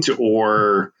band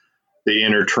or the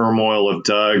inner turmoil of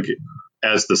Doug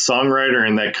as the songwriter,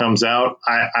 and that comes out.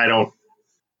 I don't.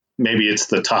 Maybe it's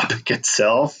the topic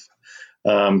itself.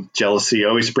 Jealousy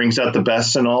always brings out the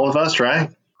best in all of us,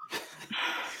 right?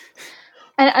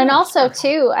 And also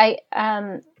too,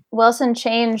 Wilson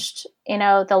changed,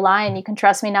 the line, "You can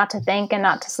trust me not to think and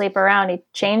not to sleep around." He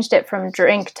changed it from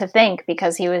drink to think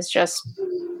because he was just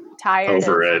tired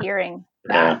of hearing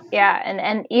that. Yeah.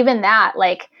 And even that,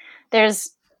 like, there's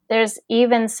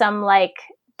even some like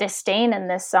disdain in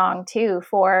this song too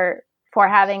for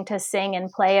having to sing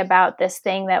and play about this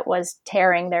thing that was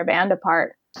tearing their band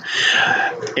apart.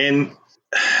 And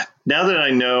now that I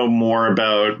know more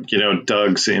about,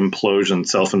 Doug's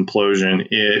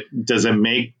self-implosion, does it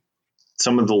make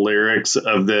some of the lyrics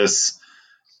of this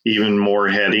even more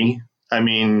heady? I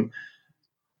mean,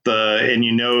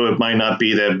 it might not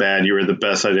be that bad. You were the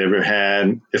best I'd ever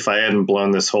had. If I hadn't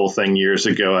blown this whole thing years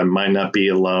ago, I might not be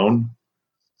alone.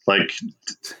 Like,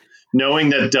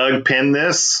 knowing that Doug penned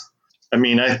this, I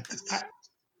mean, I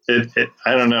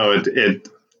don't know. It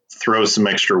throws some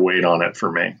extra weight on it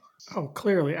for me. Oh,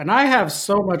 clearly. And I have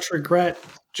so much regret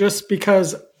just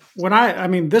because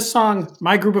this song,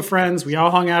 my group of friends, we all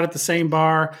hung out at the same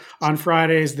bar on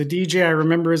Fridays. The DJ, I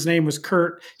remember his name was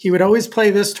Kurt. He would always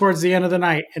play this towards the end of the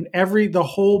night, and the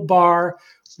whole bar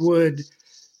would,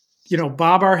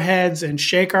 bob our heads and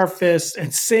shake our fists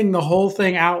and sing the whole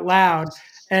thing out loud.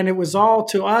 And it was all,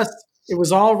 to us, it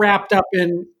was all wrapped up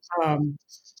in,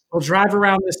 we'll drive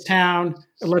around this town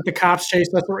and let the cops chase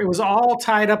us. It was all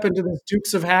tied up into this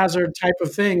Dukes of Hazzard type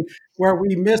of thing where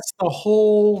we missed the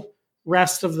whole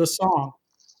rest of the song.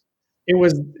 It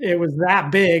was that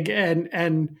big, and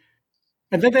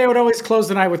then they would always close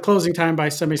the night with "Closing Time" by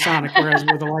Semisonic, whereas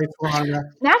where the lights were on,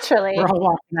 naturally, we're all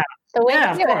walking out. The way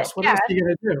of course. What else are you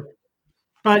gonna do?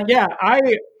 But yeah,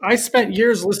 I spent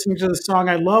years listening to this song.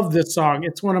 I love this song.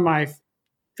 It's one of my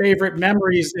favorite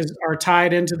memories are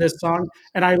tied into this song,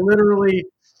 and I literally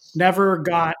never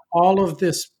got all of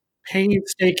this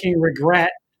painstaking regret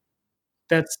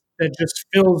that just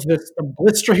fills the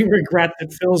blistering regret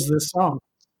that fills this song.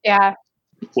 Yeah.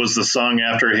 Was the song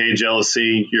after "Hey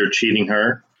Jealousy, You're Cheating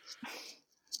Her"?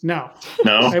 No,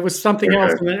 it was something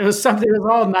else. It was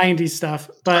all 90s stuff.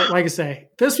 But like I say,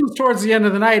 this was towards the end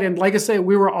of the night, and like I say,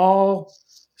 we were all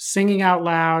singing out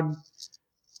loud,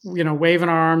 waving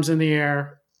our arms in the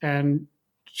air, and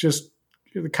just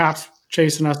the cops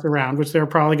chasing us around, which they're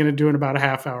probably going to do in about a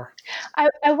half hour.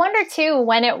 I wonder too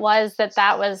when it was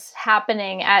that was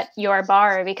happening at your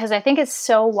bar, because I think it's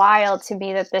so wild to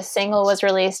me that this single was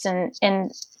released in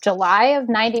July of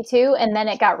 92, and then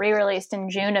it got re-released in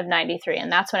June of 93,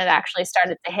 and that's when it actually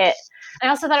started to hit. I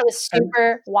also thought it was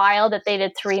super wild that they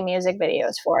did 3 music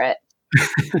videos for it.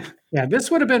 Yeah, this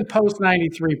would have been post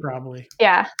 93 probably.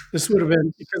 Yeah. This would have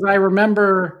been, because I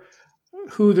remember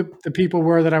who the people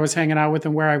were that I was hanging out with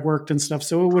and where I worked and stuff.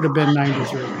 So it would have been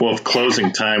 93. Well, if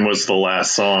 "Closing Time" was the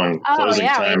last song, "Closing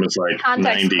Time" is like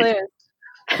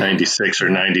 96 or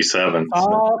 97.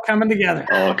 All coming together.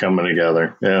 All coming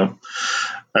together. Yeah.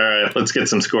 All right, let's get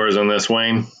some scores on this,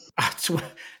 Wayne.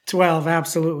 12,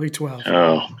 absolutely 12.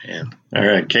 Oh, man. All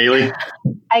right, Kaylee?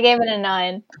 I gave it a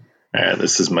 9. All right,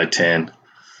 this is my 10.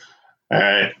 All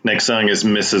right, next song is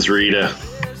 "Mrs. Rita."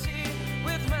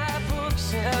 With my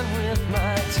books and with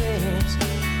my tapes,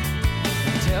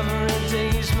 every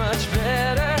day's much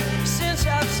better since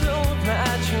I've slowed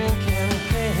my drinking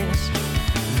pace.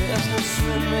 There's no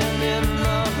swimming in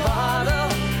the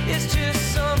bottle, it's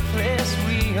just someplace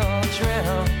we all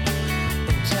drown.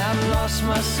 And I've lost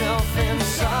myself in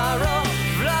sorrow,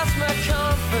 lost my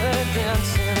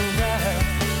confidence in doubt.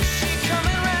 Is she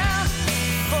coming round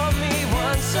for me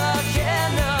once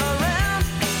again around?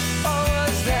 Or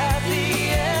was that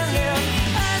the end?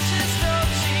 I just know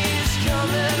she's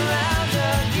coming round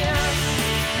again.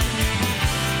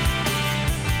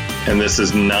 And this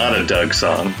is not a Doug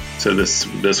song. So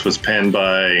this was penned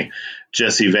by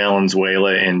Jesse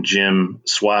Valenzuela and Jim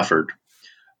Swafford.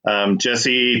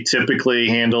 Jesse typically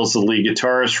handles the lead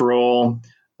guitarist role,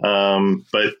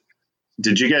 but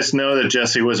Did you guys know that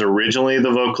Jesse was originally the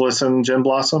vocalist in Gin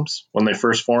Blossoms when they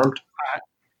first formed?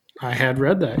 I had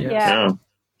read that. Yes. Yeah. No.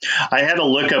 I had to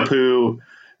look up who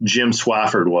Jim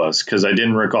Swafford was because I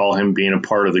didn't recall him being a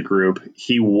part of the group.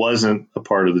 He wasn't a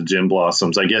part of the Gin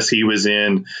Blossoms. I guess he was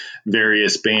in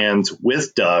various bands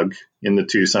with Doug in the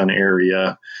Tucson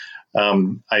area.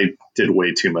 I did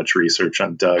way too much research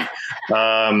on Doug.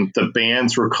 The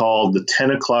bands were called the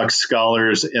 10 O'Clock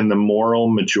Scholars and the Moral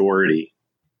Majority.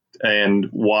 And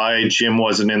why Jim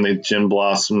wasn't in the Gin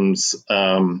Blossoms,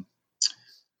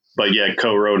 but yeah,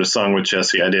 co-wrote a song with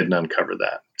Jesse. I didn't uncover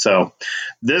that. So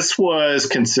this was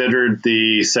considered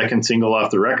the second single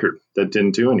off the record that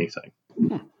didn't do anything.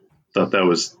 Thought that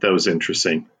was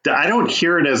interesting. I don't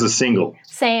hear it as a single.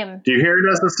 Same. Do you hear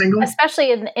it as a single?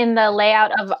 Especially in the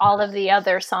layout of all of the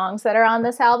other songs that are on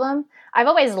this album. I've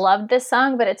always loved this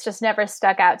song, but it's just never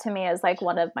stuck out to me as like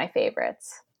one of my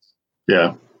favorites.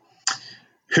 Yeah.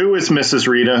 Who is Mrs.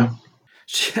 Rita?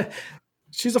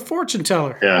 She's a fortune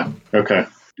teller. Yeah. Okay.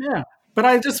 Yeah. But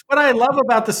what I love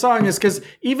about the song is because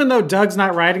even though Doug's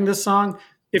not writing this song,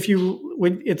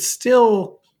 when it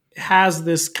still has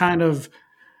this kind of,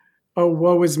 oh,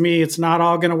 woe is me, it's not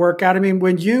all going to work out. I mean,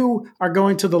 when you are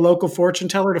going to the local fortune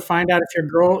teller to find out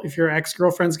if your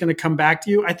ex-girlfriend's going to come back to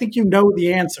you, I think you know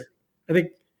the answer. I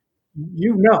think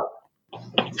you know.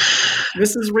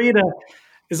 Mrs. Rita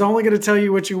is only going to tell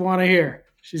you what you want to hear.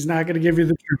 She's not going to give you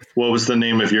the truth. What was the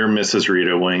name of your Mrs.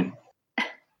 Rita, Wayne?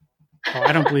 Oh,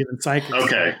 I don't believe in psychics.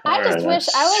 Okay. I just wish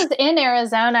I was in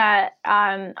Arizona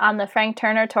on the Frank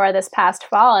Turner tour this past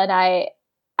fall, and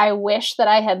I wish that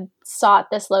I had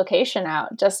sought this location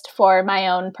out just for my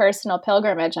own personal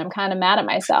pilgrimage. I'm kind of mad at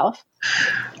myself.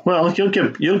 Well, you'll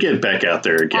get back out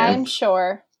there again. I'm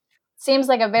sure. Seems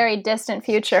like a very distant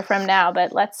future from now,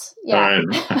 but yeah.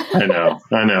 I know.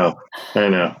 All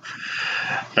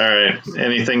right.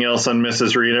 Anything else on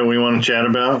Mrs. Rita we want to chat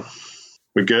about?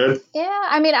 We good? Yeah,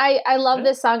 I mean, I love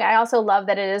this song. I also love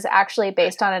that it is actually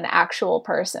based on an actual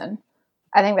person.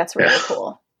 I think that's really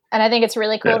cool. And I think it's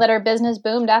really cool that her business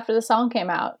boomed after the song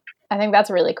came out. I think that's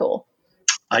really cool.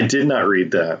 I did not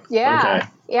read that. Yeah. Okay.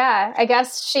 Yeah. I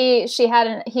guess she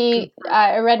had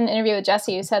I read an interview with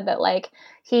Jesse who said that like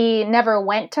he never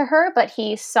went to her, but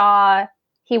he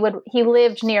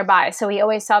lived nearby. So he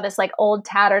always saw this like old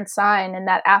tattered sign, and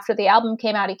that after the album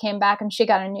came out, he came back and she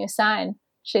got a new sign.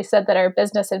 She said that her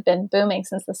business had been booming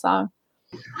since the song.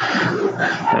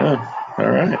 Oh, all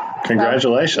right.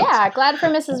 Congratulations. So, yeah. Glad for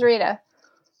Mrs. Rita.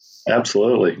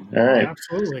 Absolutely. All right.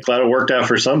 Absolutely. Glad it worked out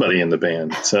for somebody in the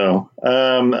band. So,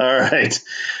 all right.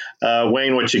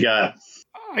 Wayne, what you got?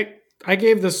 I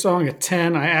gave this song a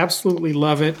 10. I absolutely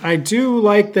love it. I do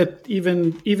like that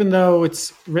even though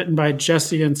it's written by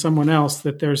Jesse and someone else,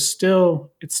 that it still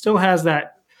has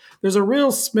that. There's a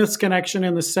real Smiths connection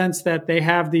in the sense that they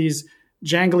have these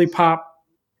jangly pop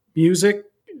music,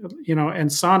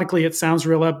 and sonically it sounds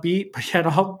real upbeat, but yet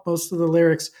most of the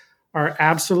lyrics are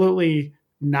absolutely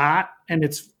not, and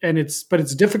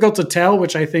it's difficult to tell,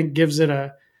 which I think gives it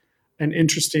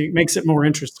makes it more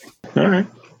interesting. All right.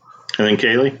 And then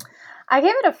Kaylee? I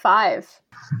gave it a 5.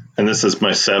 And this is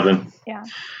my 7. Yeah.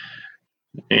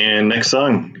 And next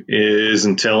song is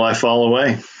Until I Fall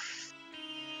Away.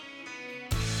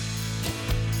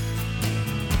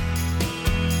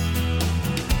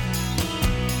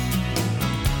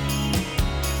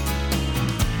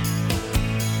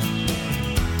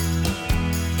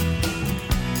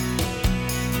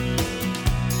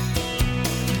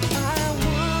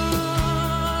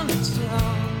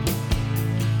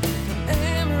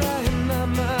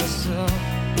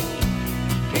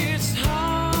 It's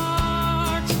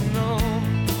hard to know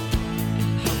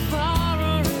how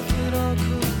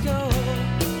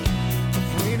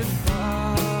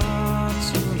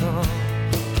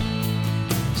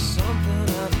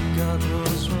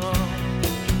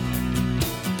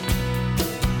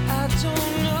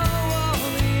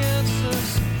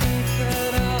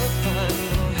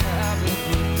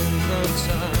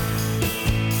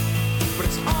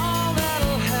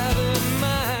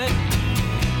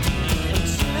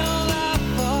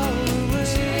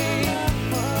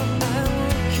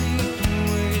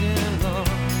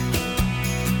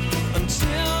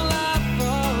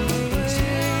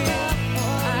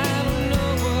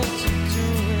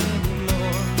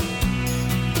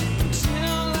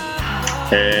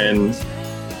And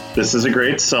this is a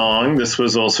great song. This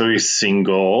was also a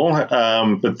single,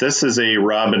 but this is a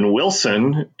Robin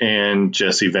Wilson and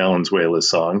Jesse Valenzuela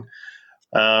song.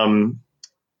 And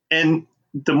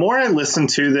the more I listen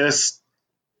to this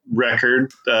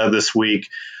record this week,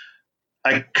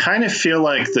 I kind of feel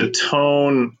like the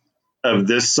tone of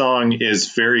this song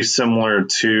is very similar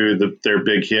to their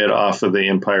big hit off of the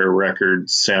Empire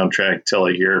Records soundtrack, Till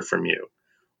I Hear From You.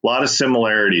 A lot of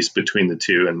similarities between the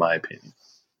two, in my opinion.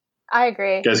 I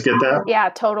agree. You guys get that? Yeah,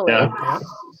 totally. Yeah.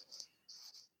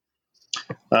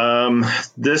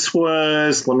 This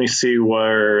was, let me see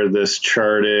where this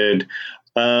charted.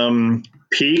 It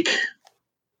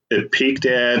peaked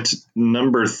at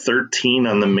number 13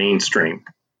 on the mainstream.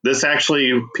 This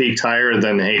actually peaked higher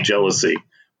than Hey Jealousy,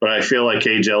 but I feel like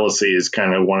Hey Jealousy is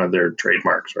kind of one of their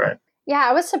trademarks, right? Yeah,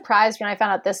 I was surprised when I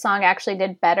found out this song actually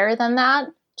did better than that.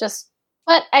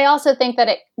 But I also think that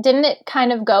it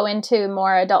kind of go into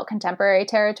more adult contemporary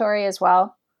territory as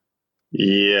well.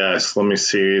 Yes, let me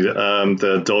see.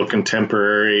 The adult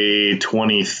contemporary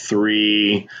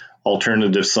 23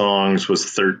 alternative songs was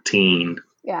 13.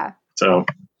 Yeah. So,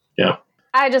 yeah.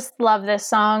 I just love this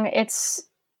song.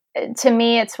 To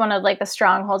me, it's one of like the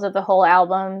strongholds of the whole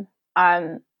album.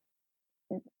 I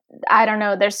don't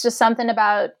know. There's just something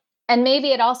about, and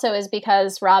maybe it also is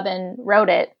because Robin wrote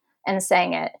it and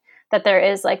sang it, that there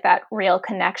is like that real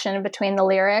connection between the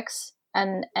lyrics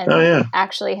and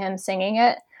actually him singing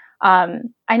it.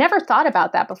 I never thought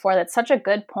about that before. That's such a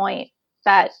good point,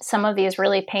 that some of these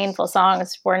really painful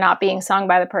songs were not being sung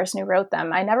by the person who wrote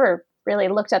them. I never really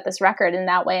looked at this record in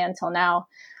that way until now.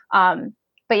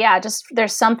 But yeah, just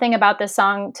there's something about this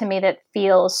song to me that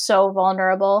feels so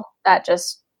vulnerable that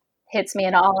just hits me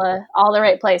in all the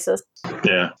right places.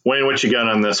 Yeah. Wayne, what you got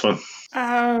on this one?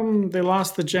 They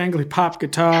lost the jangly pop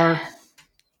guitar,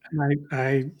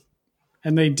 and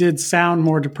they did sound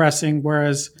more depressing.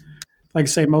 Whereas, like I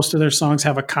say, most of their songs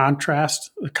have a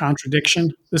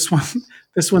contradiction. This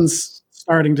one's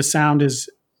starting to sound as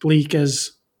bleak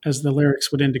as the lyrics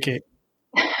would indicate.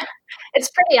 It's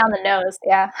pretty on the nose,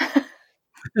 yeah.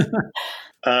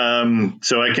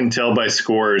 So I can tell by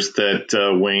scores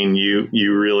that Wayne, you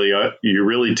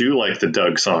really do like the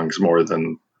Doug songs more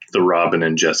than the Robin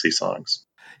and Jesse songs.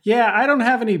 Yeah, I don't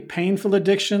have any painful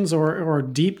addictions or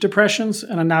deep depressions,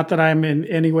 and not that I'm in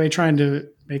any way trying to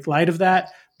make light of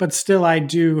that, but still I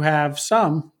do have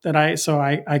some that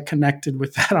I connected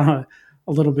with that on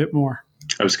a little bit more.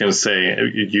 I was going to say,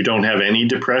 you don't have any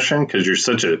depression because you're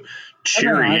such a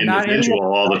cheery individual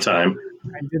all the time.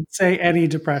 I didn't say any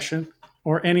depression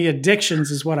or any addictions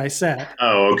is what I said.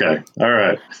 Oh, okay. All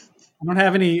right. I don't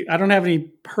have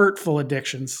any hurtful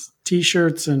addictions.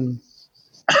 T-shirts and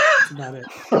that's about it.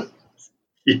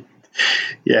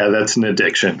 Yeah, that's an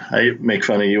addiction. I make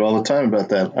fun of you all the time about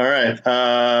that. All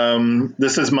right.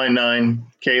 This is my 9,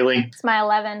 Kaylee. It's my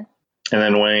 11. And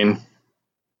then Wayne.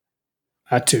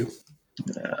 2.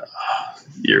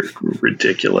 You're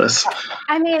ridiculous.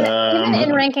 I mean, even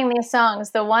in ranking these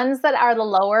songs, the ones that are the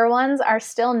lower ones are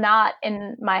still not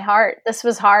in my heart. This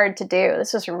was hard to do.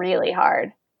 This was really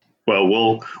hard.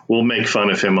 Well, we'll make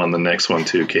fun of him on the next one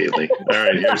too, Kaylee. All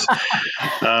right, here's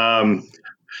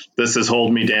this is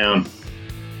Hold Me Down.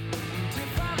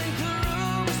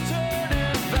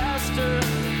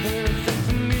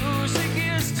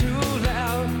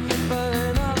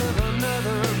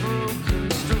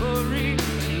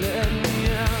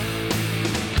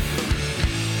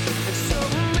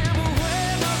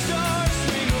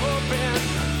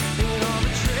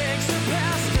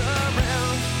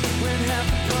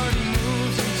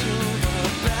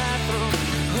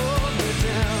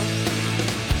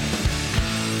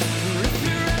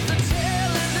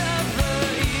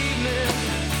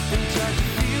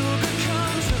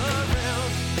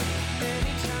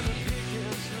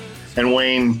 And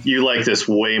Wayne, you like this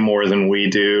way more than we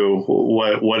do.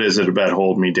 What is it about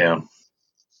Hold Me Down?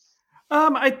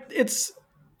 It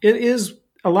is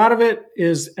a lot of it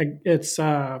is it's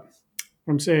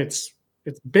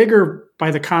bigger by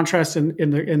the contrast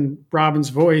in Robin's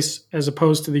voice as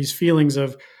opposed to these feelings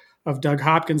of Doug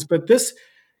Hopkins, but this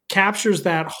captures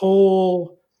that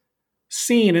whole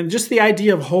scene and just the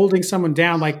idea of holding someone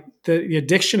down. Like the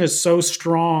addiction is so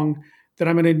strong that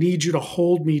I'm going to need you to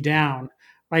hold me down.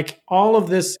 Like all of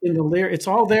this in the lyric, it's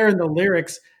all there in the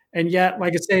lyrics, and yet,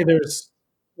 like I say, there's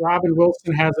Robin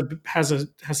Wilson has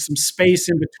some space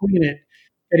in between it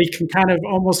that he can kind of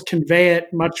almost convey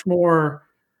it much more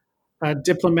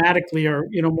diplomatically or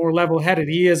more level-headed.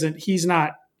 He's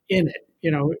not in it,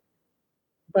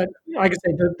 But like I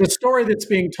say, the story that's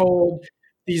being told,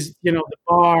 these the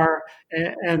bar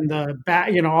and the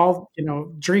all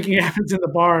drinking happens in the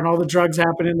bar and all the drugs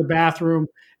happen in the bathroom.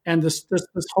 And this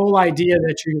whole idea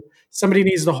that somebody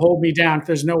needs to hold me down.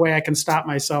 There's no way I can stop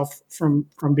myself from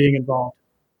being involved.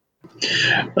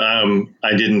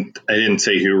 I didn't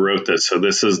say who wrote this. So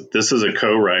this is a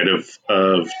co-write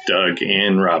of Doug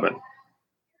and Robin.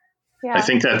 Yeah. I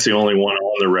think that's the only one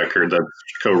on the record that's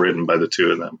co-written by the two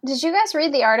of them. Did you guys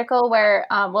read the article where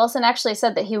Wilson actually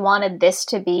said that he wanted this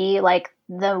to be like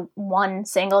the one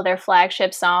single, their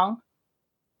flagship song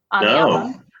on the No.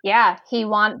 album? Yeah, they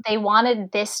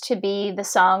wanted this to be the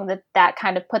song that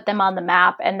kind of put them on the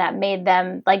map and that made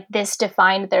them like this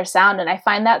defined their sound. And I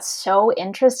find that so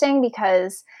interesting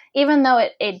because even though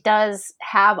it does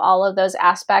have all of those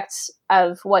aspects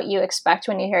of what you expect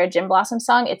when you hear a Gin Blossom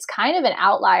song, it's kind of an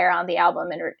outlier on the album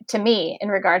to me in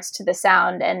regards to the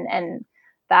sound and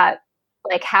that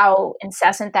like how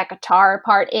incessant that guitar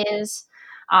part is.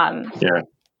 Yeah.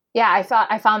 Yeah,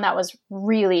 I found that was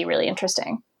really, really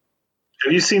interesting.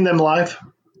 Have you seen them live?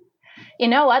 You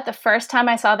know what? The first time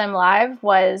I saw them live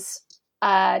was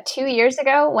 2 years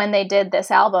ago when they did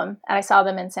this album, and I saw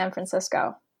them in San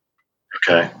Francisco.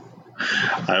 Okay.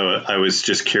 I was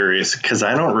just curious because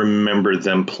I don't remember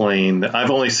them playing.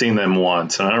 I've only seen them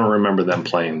once, and I don't remember them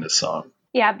playing this song.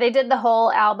 Yeah, they did the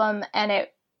whole album, and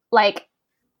it like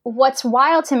what's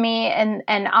wild to me, and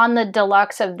on the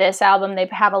deluxe of this album, they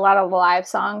have a lot of live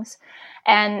songs,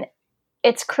 and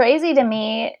it's crazy to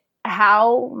me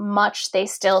how much they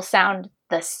still sound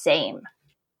the same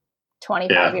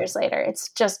 25 years later. It's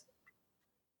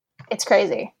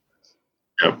crazy.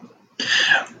 Yep.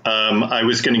 I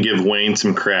was going to give Wayne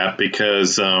some crap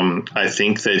because I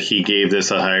think that he gave this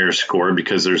a higher score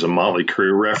because there's a Motley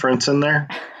Crue reference in there.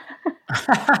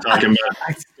 Talking about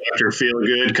Dr.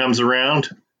 Feelgood comes around.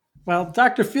 Well,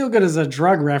 Dr. Feelgood is a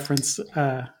drug reference.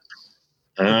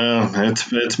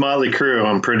 It's Motley Crue,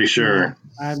 I'm pretty sure.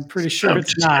 I'm pretty sure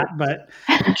it's not, but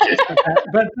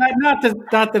not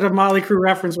that a Motley Crue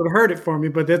reference would hurt it for me,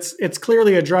 but it's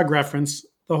clearly a drug reference.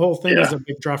 The whole thing is a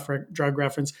big drug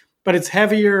reference, but it's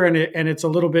heavier and it's a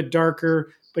little bit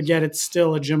darker, but yet it's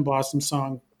still a Gin Blossom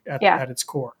song at its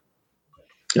core.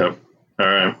 Yep. All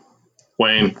right.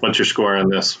 Wayne, what's your score on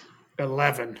this?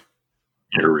 11.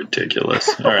 You're ridiculous.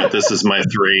 All right, this is my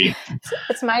 3.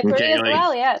 It's my 3 as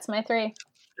well. Yeah, it's my 3.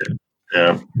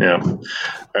 Yeah. All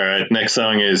right, next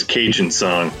song is Cajun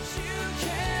Song.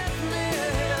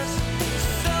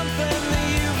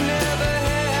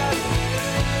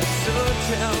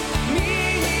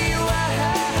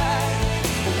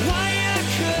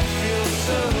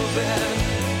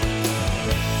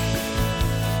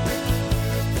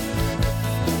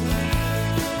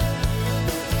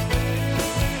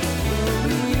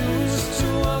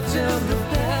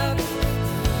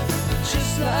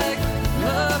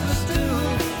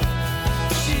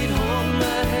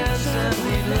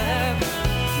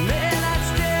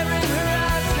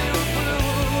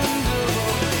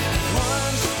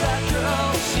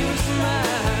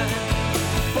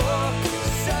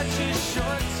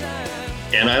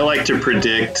 And I like to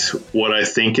predict what I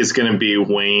think is going to be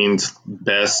Wayne's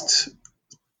best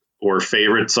or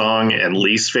favorite song and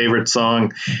least favorite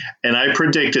song. And I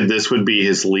predicted this would be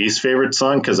his least favorite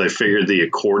song because I figured the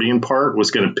accordion part was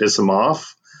going to piss him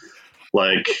off.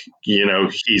 Like, you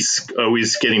know, he's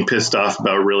always getting pissed off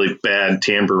about really bad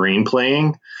tambourine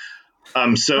playing.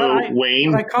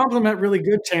 Wayne, I compliment really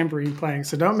good tambourine playing,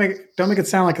 so don't make it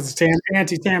sound like it's an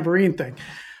anti-tambourine thing.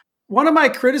 One of my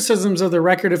criticisms of the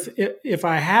record, if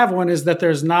I have one, is that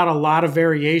there's not a lot of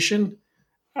variation.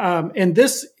 And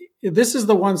this is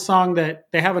the one song that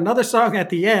they have another song at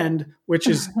the end, which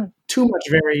is too much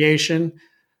variation,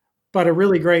 but a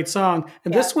really great song.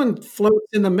 And this one floats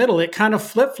in the middle. It kind of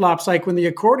flip-flops. Like when the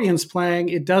accordion's playing,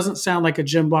 it doesn't sound like a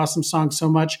Gin Blossom song so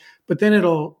much, but then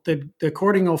the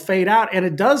accordion will fade out and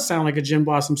it does sound like a Gin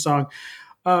Blossom song.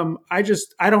 I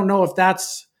don't know if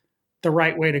that's the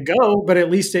right way to go, but at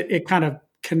least it kind of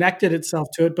connected itself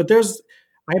to it. But there's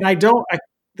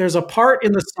a part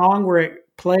in the song where it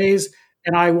plays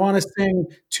and I want to sing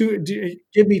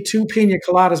Give Me Two Pina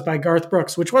Coladas by Garth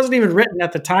Brooks, which wasn't even written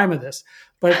at the time of this,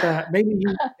 but maybe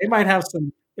they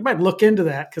might look into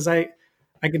that because I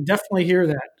could definitely hear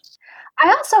that. I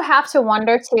also have to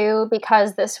wonder too,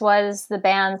 because this was the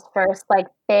band's first like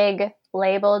big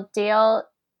label deal.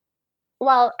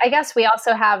 Well, I guess we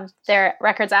also have their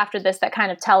records after this that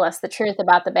kind of tell us the truth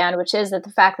about the band, which is that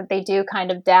the fact that they do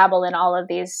kind of dabble in all of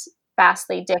these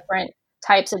vastly different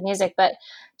types of music. But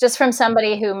just from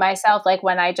somebody who myself, like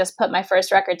when I just put my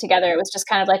first record together, it was just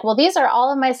kind of like, well, these are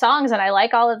all of my songs and I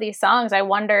like all of these songs. I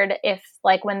wondered if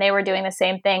like when they were doing the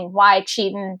same thing, why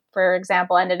Cheatin', for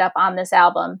example, ended up on this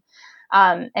album.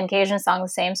 And Cajun Song, the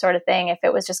same sort of thing. If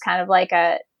it was just kind of like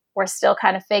we're still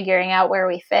kind of figuring out where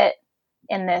we fit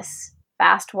in this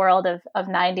vast world of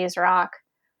 90s rock,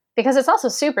 because it's also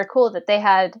super cool that they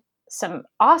had some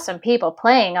awesome people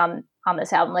playing on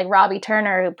this album, like Robbie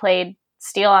Turner, who played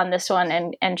steel on this one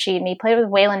and he played with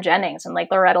Waylon Jennings and like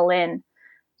Loretta Lynn.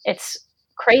 It's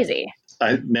crazy.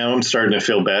 Now I'm starting to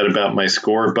feel bad about my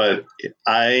score, but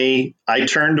I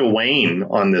turned to Wayne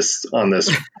on this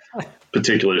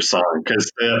particular song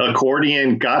because the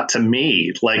accordion got to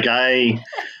me. Like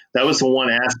that was the one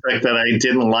aspect that I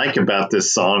didn't like about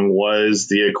this song was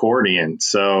the accordion.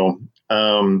 So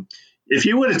if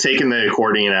you would have taken the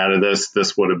accordion out of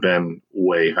this would have been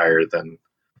way higher than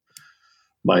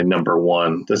my number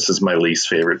one. This is my least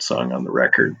favorite song on the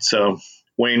record. So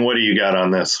Wayne, what do you got on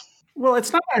this? Well,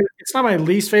 it's not my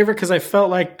least favorite because I felt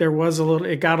like there was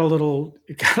it got a little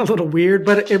weird,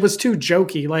 but it was too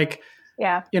jokey. Like,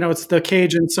 Yeah. it's the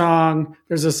Cajun song.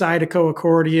 There's a Zydeco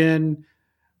accordion.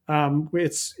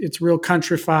 It's real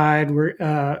countrified.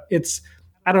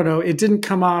 I don't know. It didn't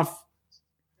come off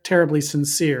terribly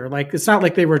sincere. Like, it's not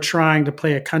like they were trying to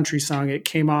play a country song. It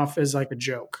came off as like a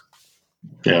joke.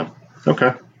 Yeah.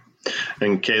 Okay.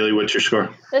 And Kaylee, what's your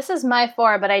score? This is my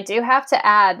 4, but I do have to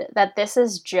add that this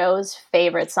is Joe's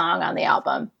favorite song on the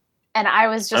album. And I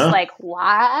was just like,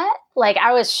 what? Like,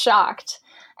 I was shocked.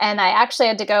 And I actually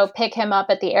had to go pick him up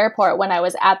at the airport when I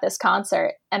was at this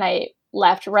concert. And I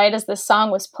left right as this song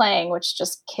was playing, which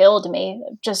just killed me.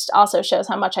 It just also shows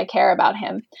how much I care about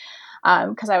him.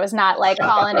 Because I was not like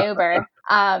calling Uber.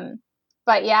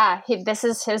 But yeah, this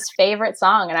is his favorite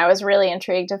song. And I was really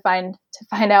intrigued to find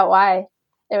out why.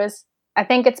 I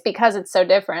think it's because it's so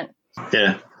different.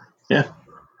 Yeah. All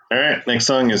right. Next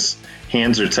song is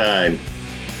Hands Are Tied. Nerves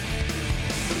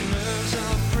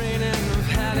are afraid and I've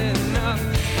had enough.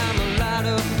 I'm a lot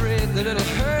afraid that it'll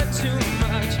hurt too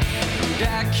much. And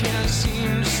I can't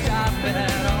seem to stop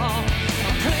at all.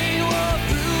 I'm playing all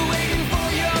through, waiting for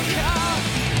your call.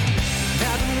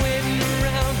 I've been waiting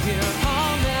around here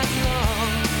all night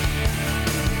long,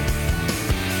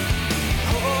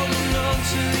 holding on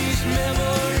to these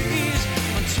memories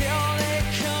until they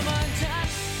come undone.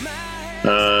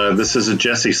 This is a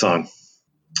Jesse song.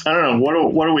 I don't know.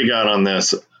 What do we got on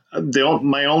this?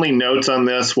 My only notes on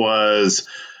this was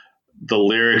the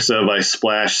lyrics of I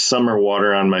splashed summer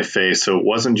water on my face. So it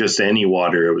wasn't just any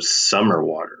water. It was summer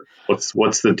water.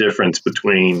 What's the difference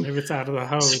between Maybe it's out of the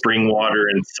hose. spring water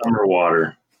and summer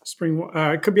water?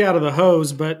 It could be out of the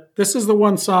hose, but this is the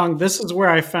one song. This is where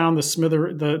I found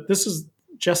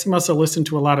Jesse must have listened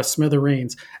to a lot of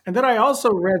Smithereens. And then I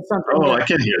also read something I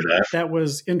can hear that. that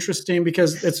was interesting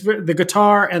because it's the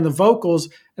guitar and the vocals.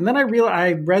 And then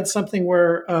I read something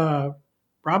where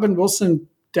Robin Wilson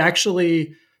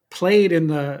actually played in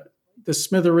the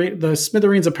Smithereens. The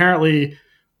Smithereens apparently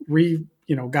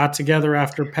got together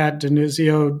after Pat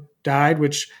Denizio died,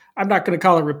 which I'm not going to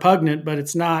call it repugnant, but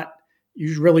it's not.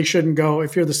 You really shouldn't go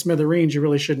if you're the Smithereens. You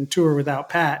really shouldn't tour without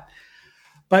Pat.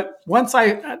 But once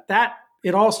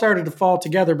it all started to fall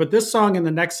together, but this song and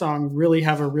the next song really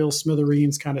have a real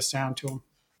Smithereens kind of sound to them.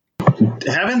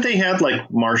 Haven't they had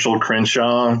like Marshall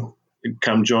Crenshaw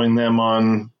come join them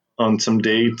on some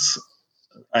dates?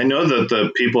 I know that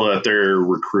the people that they're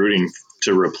recruiting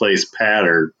to replace Pat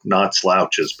are not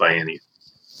slouches by any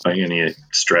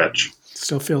stretch.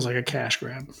 Still feels like a cash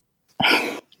grab.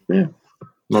 Yeah,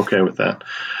 I'm okay with that.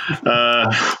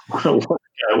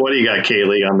 What do you got,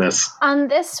 Kaylee, on this? On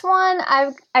this one,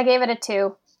 I gave it a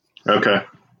 2. Okay.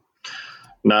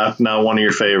 Not one of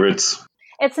your favorites.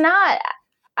 It's not.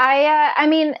 I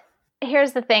mean,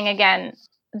 here's the thing again.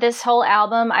 This whole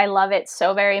album, I love it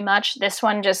so very much. This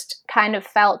one just kind of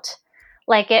felt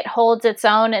like it holds its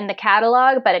own in the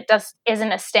catalog, but it just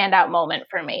isn't a standout moment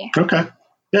for me. Okay.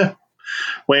 Yeah.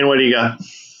 Little what do you got?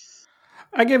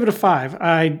 I gave it a 5.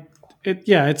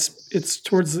 It's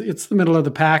towards the middle of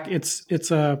the pack.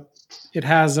 It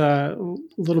has a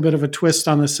little bit of a twist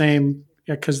on the same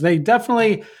because they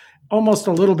definitely almost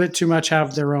a little bit too much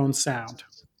have their own sound.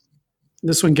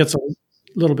 This one gets a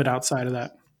little bit outside of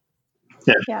that.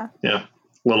 Yeah.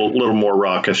 Little more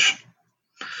rockish.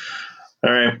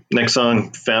 All right, next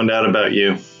song, Found Out About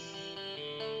You.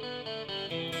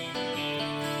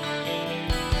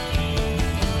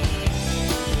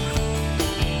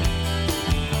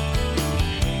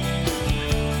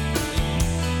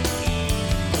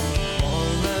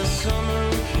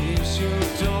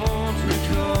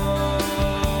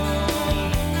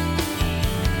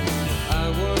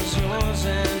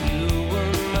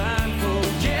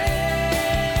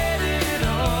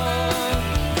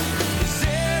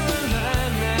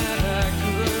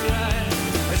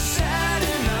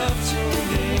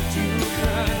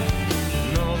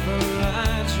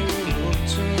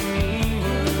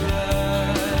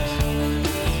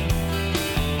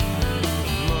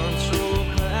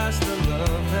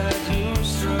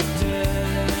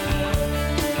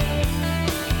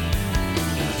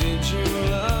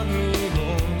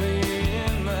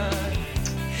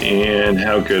 And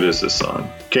how good is this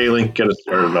song? Kaylee, get us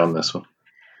started on this one.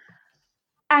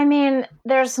 I mean,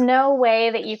 there's no way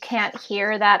that you can't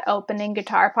hear that opening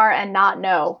guitar part and not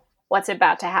know what's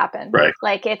about to happen. Right.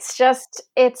 Like it's just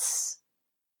an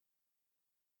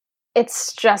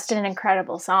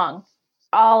incredible song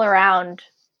all around.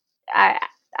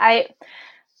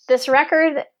 This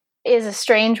record is a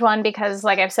strange one because,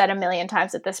 like I've said a million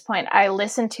times at this point, I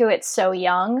listened to it so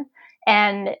young,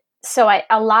 and so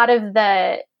a lot of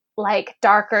the like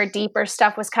darker, deeper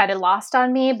stuff was kind of lost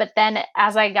on me. But then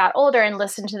as I got older and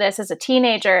listened to this as a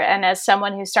teenager and as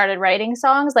someone who started writing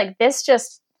songs, like this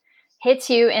just hits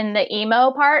you in the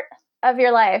emo part of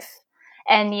your life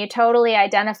and you totally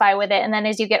identify with it. And then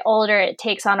as you get older, it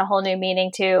takes on a whole new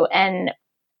meaning too. And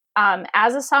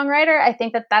as a songwriter, I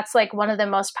think that that's like one of the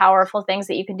most powerful things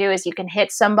that you can do is you can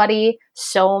hit somebody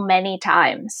so many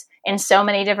times in so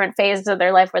many different phases of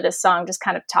their life where this song just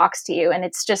kind of talks to you. And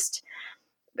it's just,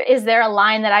 is there a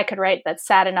line that I could write that's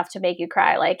sad enough to make you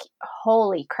cry? Like,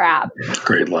 holy crap.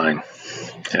 Great line.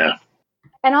 Yeah.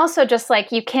 And also just like,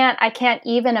 I can't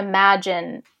even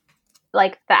imagine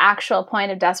like the actual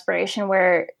point of desperation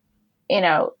where, you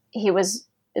know, he was,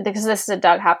 because this is a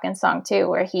Doug Hopkins song too,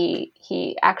 where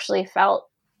he actually felt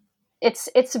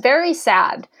it's very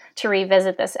sad to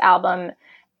revisit this album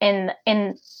in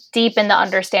deep in the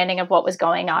understanding of what was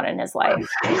going on in his life.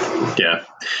 Yeah.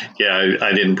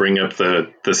 I didn't bring up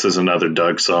this is another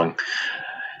Doug song.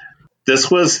 This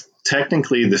was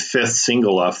technically the 5th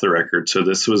single off the record. So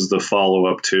this was the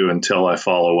follow-up to Until I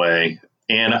Fall Away.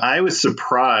 And I was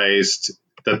surprised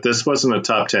that this wasn't a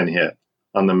top 10 hit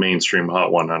on the mainstream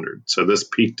Hot 100. So this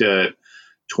peaked at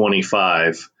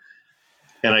 25.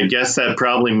 And I guess that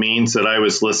probably means that I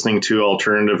was listening to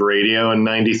alternative radio in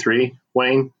 93,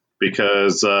 Wayne,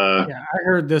 because I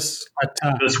heard this a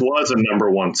ton. This was a number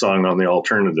 1 song on the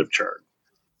alternative chart.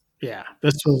 Yeah,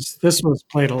 this was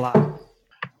played a lot.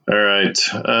 All right.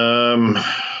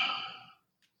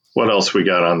 What else we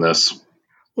got on this?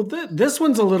 Well, this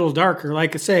one's a little darker.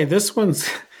 Like I say, this one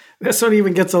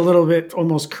even gets a little bit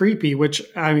almost creepy, which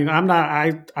I mean,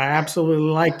 I absolutely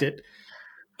liked it.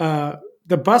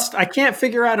 The bus, I can't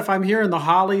figure out if I'm hearing the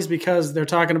Hollies because they're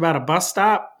talking about a bus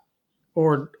stop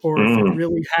or if it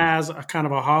really has a kind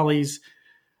of a Hollies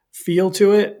feel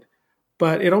to it,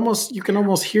 but you can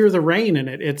almost hear the rain in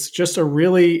it. It's just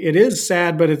it is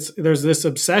sad, but there's this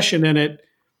obsession in it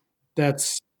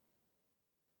it's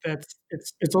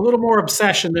a little more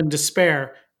obsession than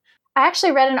despair. I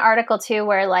actually read an article too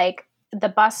where like the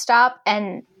bus stop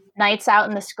and nights out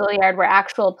in the schoolyard were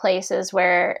actual places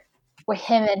where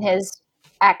him and his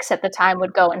ex at the time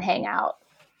would go and hang out.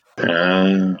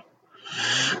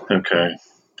 Okay.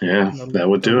 Yeah, that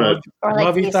would do it. Or like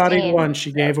Love he thought scene. he'd won,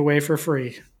 she gave away for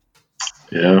free.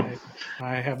 Yeah.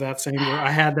 I had that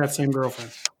same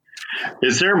girlfriend.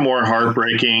 Is there a more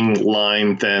heartbreaking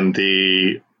line than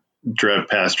the drive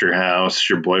past your house,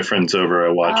 your boyfriend's over,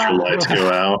 I watch your lights go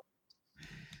out?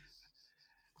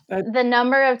 The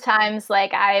number of times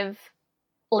like I've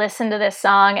listened to this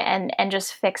song and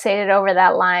just fixated over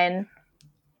that line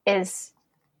is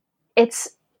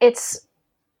it's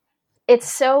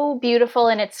so beautiful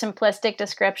in its simplistic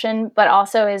description, but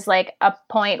also is like a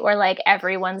point where like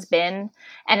everyone's been,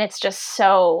 and it's just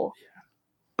so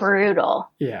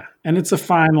brutal. Yeah, and it's a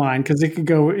fine line because it could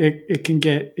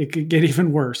get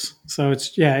even worse. So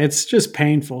it's just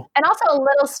painful, and also a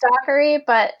little stalkery,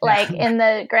 but like in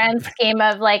the grand scheme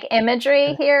of like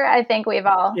imagery here, I think we've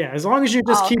all as long as you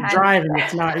just keep driving,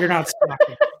 you're not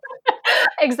stalking.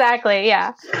 Exactly.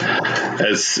 Yeah.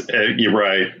 You're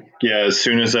right. Yeah. As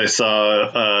soon as I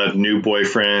saw a new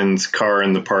boyfriend's car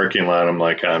in the parking lot, I'm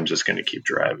like, I'm just going to keep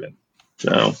driving.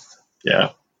 So, yeah.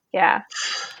 Yeah.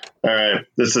 All right.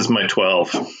 This is my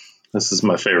 12. This is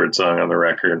my favorite song on the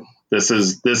record. This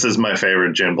is my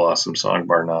favorite Gin Blossom song,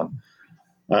 bar none.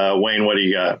 Wayne, what do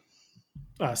you got?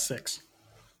 6.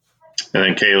 And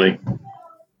then Kaylee.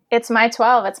 It's my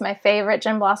 12. It's my favorite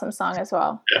Gin Blossom song as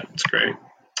well. Yeah, it's great.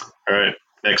 All right.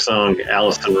 Next song,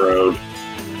 Allison Road.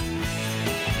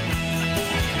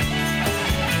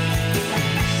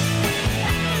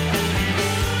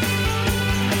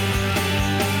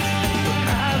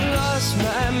 I've lost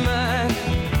my mind.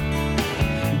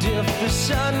 If the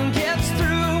sun gets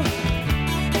through,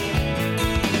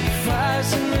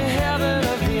 fires in the heaven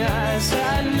of the eyes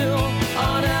I knew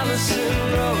on Allison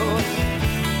Road.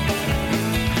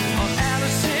 On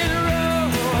Allison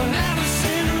Road, on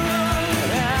Allison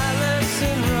Road,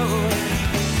 Allison Road.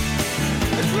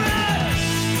 It's right.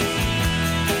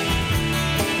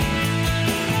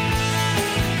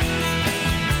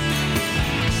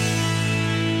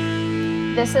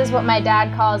 This is what my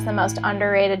dad calls the most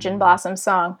underrated Gin Blossom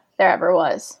song there ever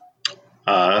was.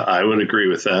 I would agree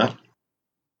with that.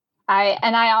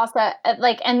 I also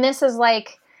and this is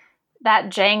like that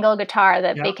jangle guitar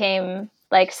that became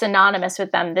like synonymous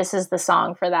with them. This is the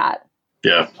song for that.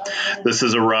 Yeah, this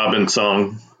is a Robin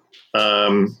song.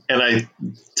 And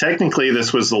technically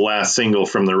this was the last single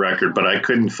from the record, but I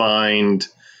couldn't find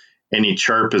any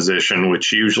chart position,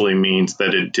 which usually means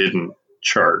that it didn't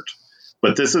chart.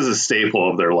 But this is a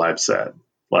staple of their live set.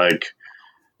 Like,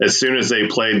 as soon as they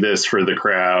played this for the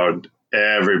crowd,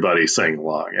 everybody sang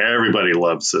along. Everybody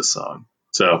loves this song.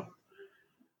 So,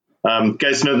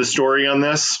 guys know the story on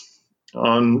this,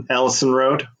 on Allison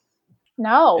Road?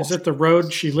 No. Is it the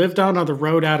road she lived on or the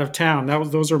road out of town?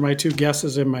 Those are my two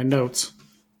guesses in my notes.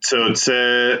 So it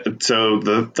said,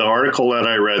 the article that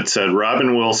I read said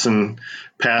Robin Wilson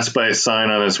passed by a sign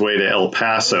on his way to El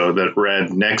Paso that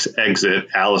read, "Next exit,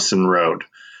 Allison Road."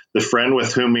 The friend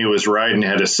with whom he was riding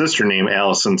had a sister named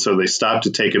Allison, so they stopped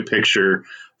to take a picture.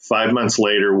 5 months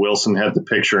later, Wilson had the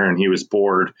picture and he was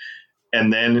bored.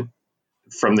 And then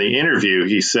from the interview,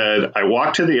 he said, "I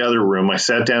walked to the other room. I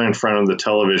sat down in front of the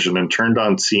television and turned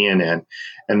on CNN.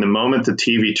 And the moment the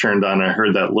TV turned on, I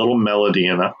heard that little melody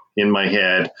in my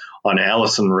head on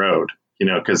Allison Road,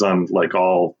 because on like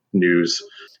all news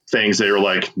things, they were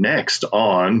like, next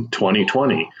on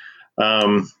 2020.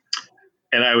 And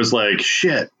I was like,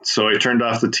 shit. So I turned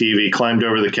off the TV, climbed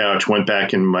over the couch, went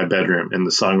back in my bedroom, and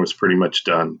the song was pretty much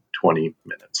done 20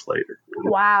 minutes later.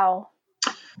 Wow.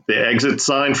 The exit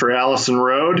sign for Allison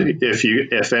Road,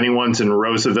 if anyone's in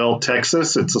Roosevelt,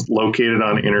 Texas, it's located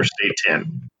on Interstate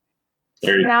 10.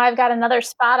 Now I've got another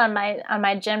spot on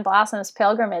my Gin Blossoms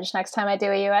pilgrimage next time I do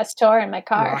a U.S. tour in my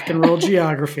car. Rock and roll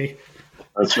geography.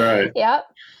 That's right. Yep.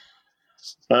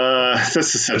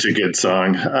 This is such a good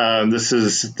song. This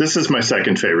is my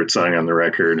second favorite song on the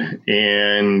record.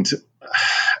 And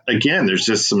again, there's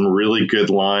just some really good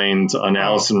lines on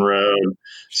Allison Road.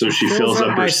 So she fills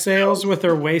up my her sails with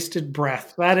her wasted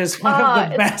breath. That is one of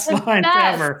the best lines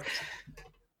ever.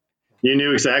 You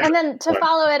knew exactly. And then to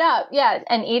follow it up,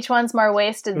 and each one's more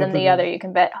wasted than the other, you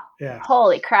can bet. Yeah.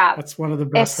 Holy crap. That's one of the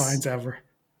best lines ever.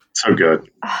 So good.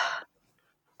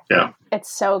 Yeah.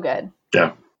 It's so good.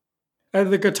 Yeah.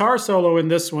 The guitar solo in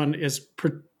this one is,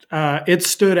 it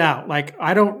stood out. Like,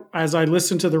 as I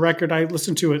listened to the record, I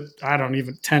listened to it,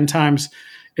 10 times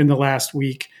in the last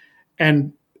week.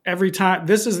 And every time,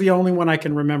 this is the only one I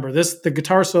can remember. The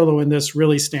guitar solo in this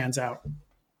really stands out.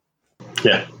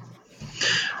 Yeah.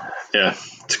 Yeah.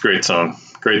 It's a great song.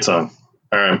 Great song.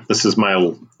 All right. This is my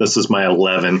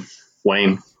 11.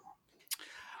 Wayne.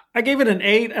 I gave it an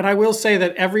 8, and I will say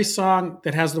that every song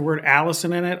that has the word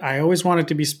Allison in it, I always want it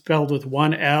to be spelled with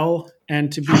one L and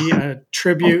to be a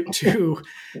tribute to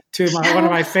one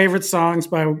of my favorite songs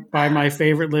by my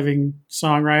favorite living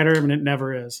songwriter, and it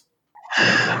never is.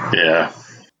 Yeah.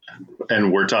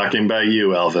 And we're talking about you,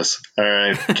 Elvis. All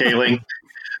right. Kaylee,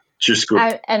 your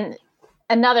score. And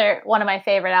another one of my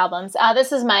favorite albums.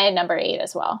 This is my number 8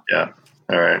 as well. Yeah.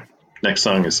 All right. Next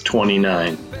song is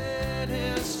 29.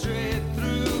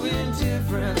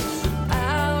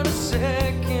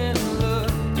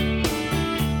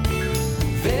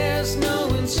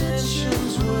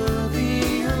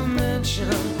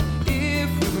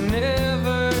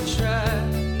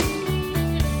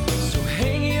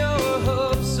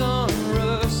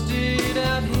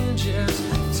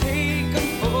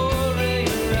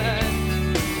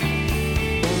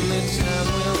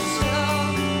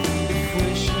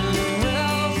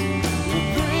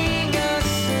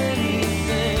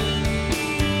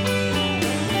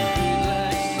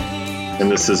 And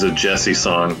this is a Jesse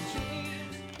song.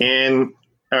 And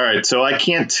all right, so I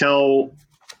can't tell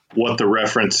what the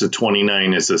reference to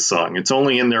 29 is this song. It's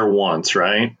only in there once,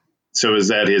 right? So is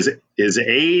that his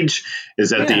age? Is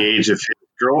that the age of his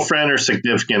girlfriend or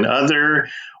significant other?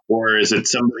 Or is it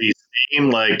somebody's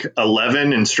name like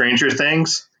 11 in Stranger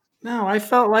Things? No, I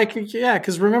felt like,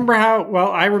 because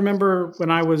I remember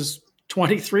when I was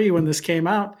 23 when this came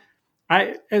out.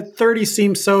 At 30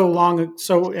 seemed so long, it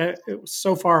was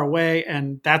so far away,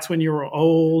 and that's when you were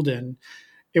old, and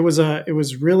it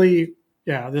was really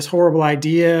this horrible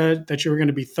idea that you were going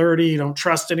to be 30. You don't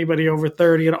trust anybody over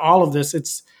 30, and all of this.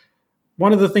 It's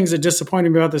one of the things that disappointed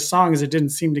me about this song is it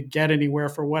didn't seem to get anywhere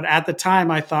for what at the time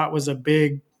I thought was a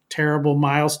big, terrible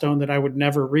milestone that I would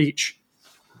never reach.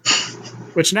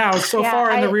 Which now is so far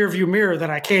in the rearview mirror that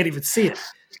I can't even see it.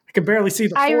 I can barely see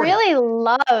the 40.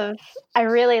 I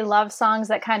really love songs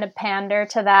that kind of pander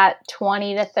to that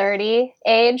 20 to 30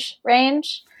 age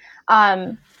range.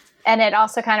 And it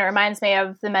also kind of reminds me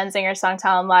of the Menzinger song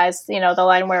Telling Lies, the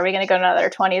line where we're going to go now that our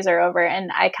 20s are over.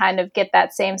 And I kind of get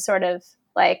that same sort of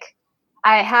like,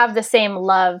 I have the same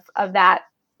love of that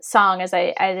song as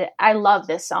I love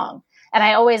this song. And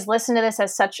I always listen to this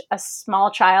as such a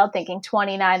small child thinking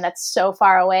 29, that's so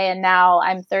far away. And now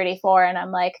I'm 34 and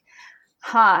I'm like,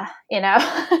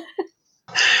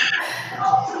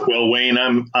 Well, Wayne,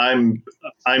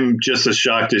 I'm just as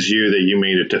shocked as you that you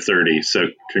made it to 30. So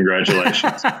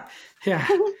congratulations. Yeah.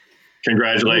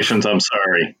 Congratulations. I'm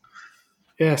sorry.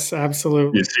 Yes,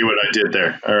 absolutely. You see what I did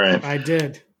there. All right. I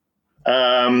did. All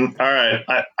right.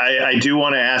 I do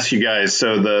want to ask you guys.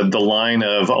 So the line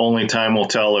of only time will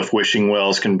tell if wishing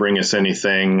wells can bring us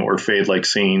anything or fade like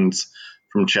scenes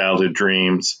from childhood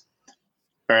dreams.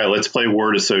 All right, let's play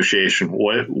word association.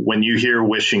 When you hear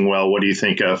wishing well, what do you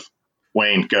think of?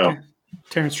 Wayne, go.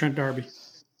 Terrence Trent D'Arby.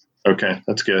 Okay,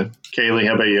 that's good. Kaylee,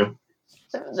 how about you?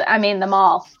 I mean, the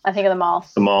mall. I think of the mall.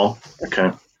 The mall.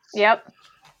 Okay. Yep.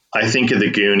 I think of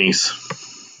the Goonies.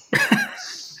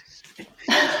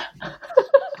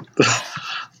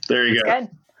 There you go. Good.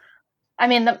 I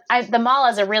mean, the mall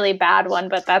is a really bad one,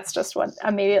 but that's just what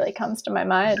immediately comes to my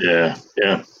mind. Yeah.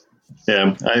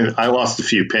 I lost a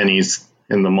few pennies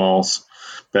in the malls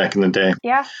back in the day.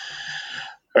 Yeah.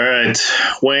 All right,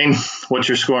 Wayne, what's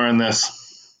your score on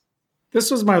this? This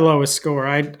was my lowest score.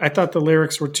 I thought the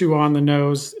lyrics were too on the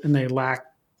nose and they lacked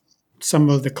some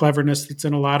of the cleverness that's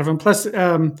in a lot of them. Plus,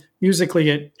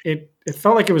 musically, it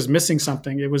felt like it was missing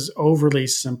something. It was overly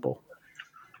simple.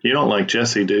 You don't like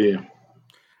Jesse, do you?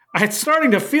 It's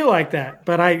starting to feel like that,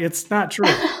 but it's not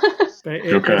true. But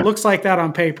it looks like that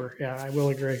on paper. Yeah, I will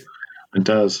agree. It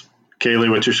does. Kaylee,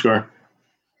 what's your score?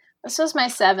 This was my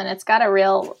 7. It's got a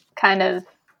real kind of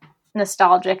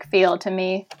nostalgic feel to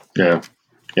me. Yeah,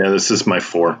 this is my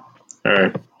 4. All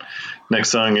right. Next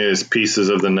song is Pieces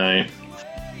of the Night.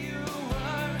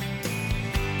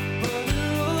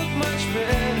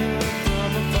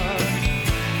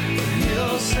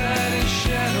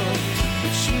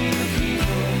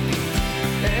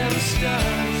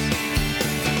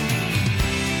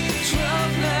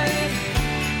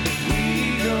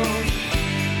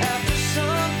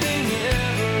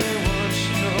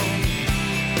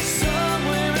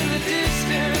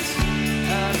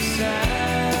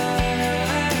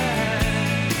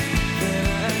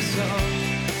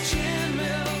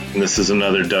 And this is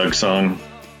another Doug song.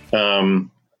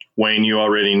 Wayne, you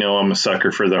already know I'm a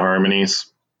sucker for the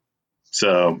harmonies.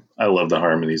 So I love the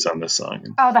harmonies on this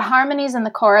song. Oh, the harmonies in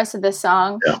the chorus of this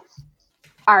song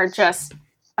are just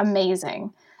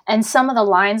amazing. And some of the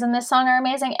lines in this song are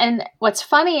amazing. And what's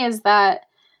funny is that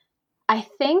I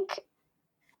think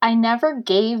I never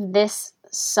gave this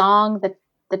song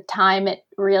the time it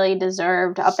really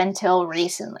deserved up until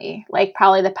recently. Like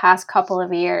probably the past couple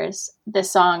of years, this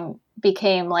song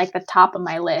became like the top of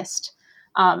my list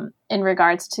in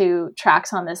regards to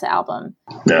tracks on this album.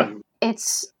 Yeah.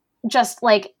 It's just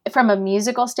like from a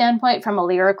musical standpoint, from a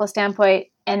lyrical standpoint,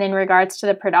 and in regards to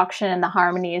the production and the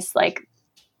harmonies, like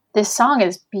this song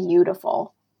is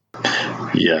beautiful.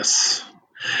 Yes.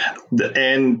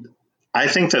 And I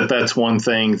think that's one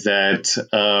thing that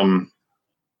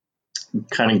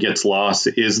kind of gets lost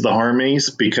is the harmonies,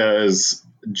 because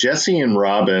Jesse and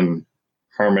Robin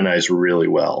harmonize really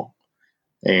well.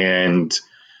 And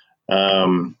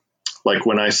like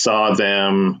when I saw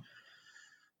them,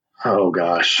 4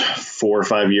 or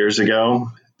 5 years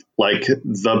ago, like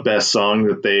the best song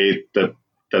that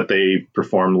they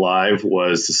performed live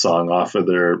was the song off of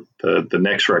the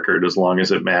next record, As Long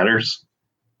as It Matters.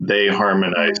 They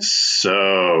harmonized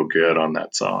so good on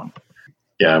that song.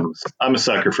 Yeah, I'm a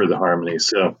sucker for the harmonies,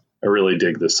 so I really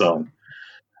dig this song.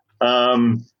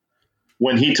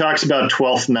 When he talks about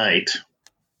Twelfth Night,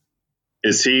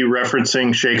 is he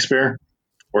referencing Shakespeare,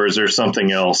 or is there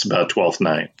something else about Twelfth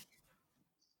Night?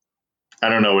 I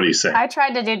don't know what he's saying. I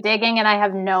tried to do digging and I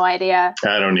have no idea.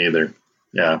 I don't either.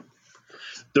 Yeah.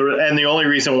 And the only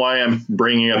reason why I'm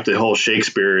bringing up the whole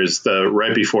Shakespeare is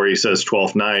right before he says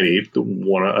Twelfth Night,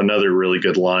 another really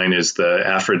good line is the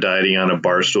Aphrodite on a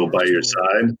bar stool by your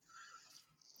side.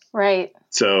 Right.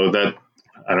 So that,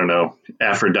 I don't know,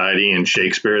 Aphrodite and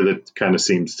Shakespeare, that kind of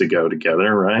seems to go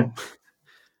together, right?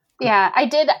 Yeah, I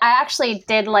actually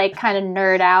did like kind of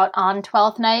nerd out on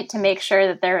Twelfth Night to make sure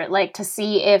that they're like to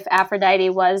see if Aphrodite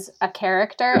was a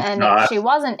character, and she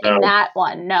wasn't in that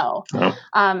one. No.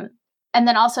 And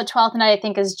then also Twelfth Night, I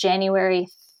think, is January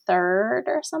 3rd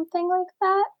or something like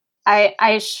that.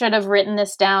 I should have written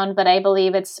this down, but I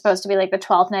believe it's supposed to be like the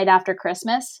 12th night after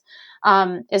Christmas,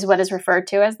 is what is referred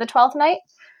to as the 12th night.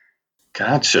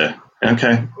 Gotcha.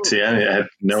 Okay. See, I had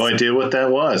no idea what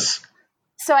that was.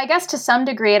 So I guess to some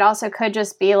degree, it also could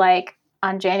just be like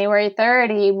on January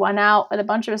 3rd, he went out with a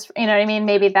bunch of his, you know what I mean?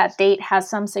 Maybe that date has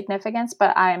some significance,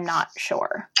 but I'm not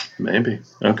sure. Maybe.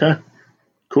 Okay.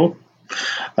 Cool.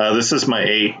 This is my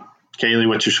 8. Kaylee,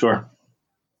 what's your score?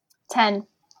 10.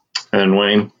 And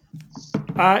Wayne?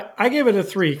 I give it a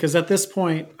 3 because at this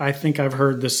point, I think I've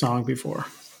heard this song before.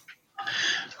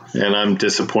 And I'm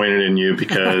disappointed in you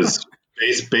because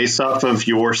based off of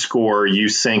your score, you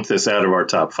sank this out of our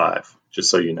top 5, just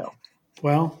so you know.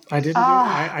 Well, I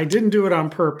didn't do it on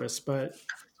purpose, but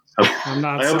I'm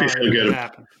not I hope sorry you feel good. it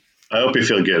happened. I hope you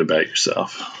feel good about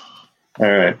yourself.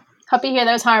 All right. Hope you hear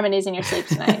those harmonies in your sleep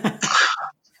tonight.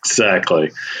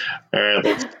 Exactly. All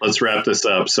right, let's wrap this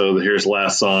up. So here's the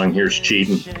last song. Here's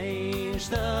Cheating. Change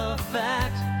the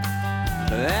fact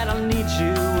that I'll need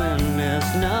you when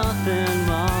there's nothing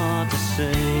more to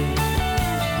say.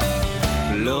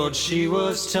 Lord, she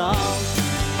was tall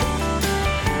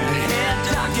and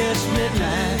had darkest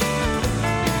midnight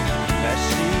as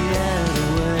she had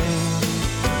away,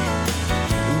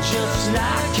 just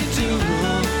like you do,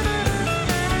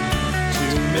 to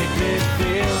make me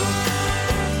feel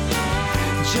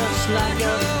just like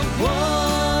a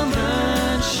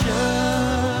woman should.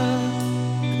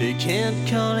 You can't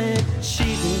call it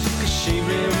cheating, 'cause she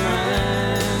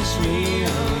reminds me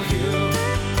of you.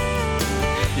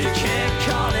 You can't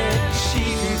call it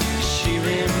cheating, 'cause she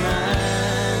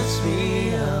reminds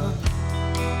me of.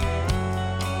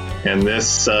 And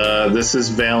this is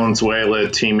Valenzuela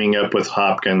teaming up with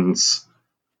Hopkins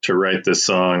to write this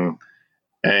song.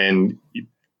 And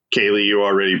Kaylee, you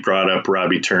already brought up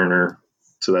Robbie Turner.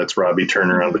 So that's Robbie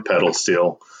Turner on the pedal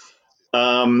steel.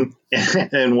 And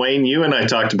Wayne, you and I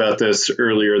talked about this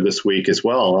earlier this week as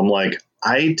well. I'm like,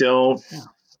 I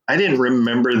didn't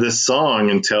remember this song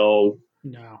until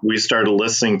we started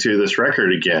listening to this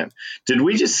record again. Did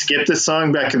we just skip this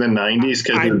song back in the 90s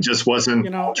because it just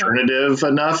wasn't alternative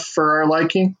enough for our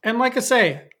liking? And like I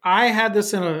say, I had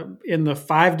this in the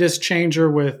 5-disc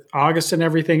changer with August and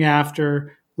Everything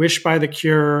After, Wish by the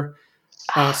Cure,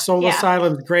 Soul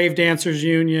Asylum, Grave Dancers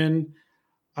Union,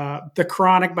 The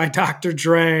Chronic by Dr.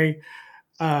 Dre.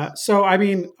 So, I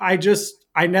mean, I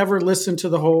never listened to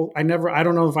the whole, I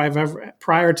don't know if I've ever,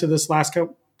 prior to this last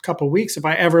couple of weeks, if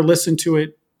I ever listened to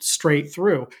it straight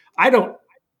through. I don't,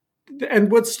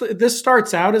 and this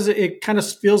starts out as, it kind of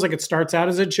feels like it starts out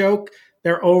as a joke.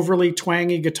 Their overly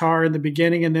twangy guitar in the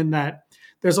beginning. And then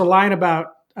there's a line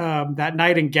about that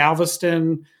night in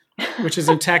Galveston, which is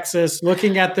in Texas,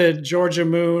 looking at the Georgia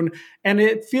moon. And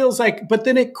it feels like, but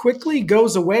then it quickly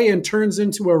goes away and turns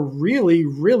into a really,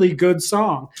 really good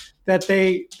song that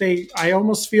I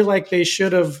almost feel like they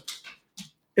should have,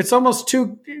 it's almost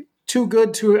too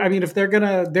good to, I mean, if they're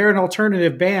an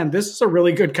alternative band, this is a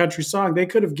really good country song. They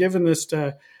could have given this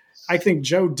to, I think,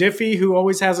 Joe Diffie, who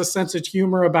always has a sense of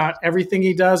humor about everything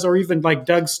he does, or even like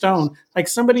Doug Stone, like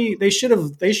somebody, they should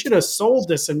have sold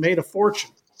this and made a fortune.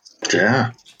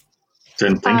 Yeah.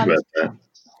 Didn't think about that.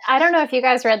 I don't know if you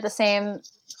guys read the same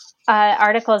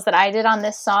articles that I did on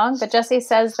this song, but Jesse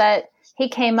says that he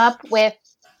came up with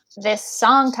this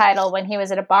song title when he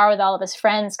was at a bar with all of his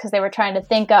friends because they were trying to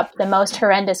think up the most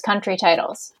horrendous country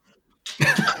titles.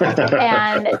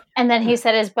 and then he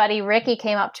said his buddy Ricky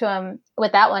came up to him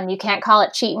with that one. You can't call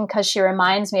it cheating because she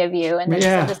reminds me of you. And then he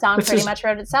said the song pretty much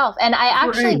wrote itself. And I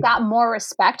actually got more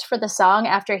respect for the song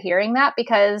after hearing that,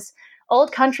 because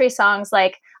old country songs,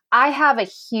 like, I have a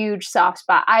huge soft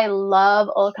spot. I love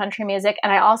old country music.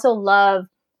 And I also love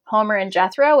Homer and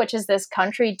Jethro, which is this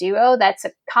country duo that's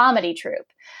a comedy troupe.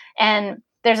 And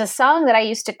there's a song that I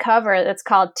used to cover that's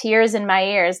called Tears in My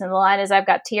Ears. And the line is, I've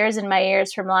got tears in my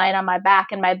ears from lying on my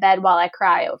back in my bed while I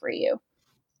cry over you.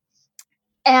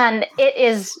 And it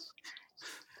is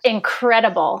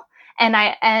incredible. And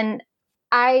I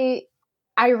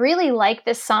really like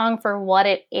this song for what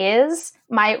it is.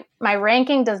 My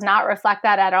ranking does not reflect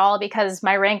that at all, because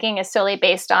my ranking is solely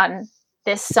based on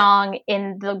this song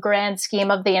in the grand scheme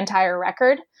of the entire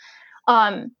record.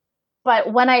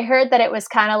 But when I heard that it was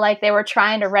kind of like they were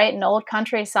trying to write an old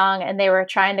country song and they were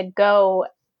trying to go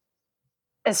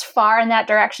as far in that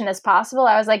direction as possible,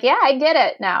 I was like, yeah, I get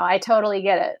it now. I totally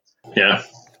get it. Yeah.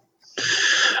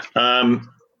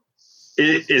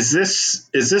 Is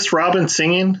this Robin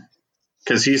singing?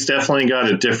 Because he's definitely got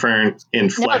a different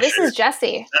inflection. No, this is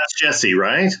Jesse. That's Jesse,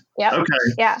 right? Yep. Okay.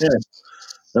 Yeah.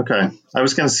 Okay. I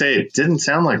was going to say it didn't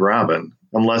sound like Robin,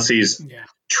 unless he's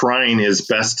trying his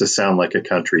best to sound like a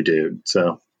country dude.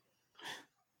 So,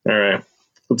 all right,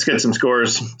 let's get some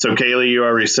scores. So, Kaylee, you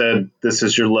already said this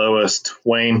is your lowest.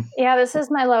 Wayne? Yeah, this is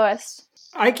my lowest.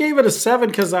 I gave it a 7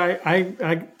 because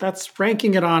I that's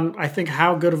ranking it on I think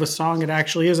how good of a song it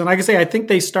actually is. And like I say, I think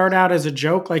they start out as a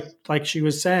joke, like she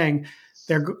was saying,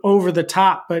 they're over the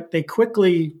top, but they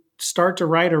quickly start to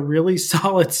write a really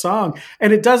solid song.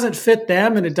 And it doesn't fit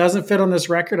them, and it doesn't fit on this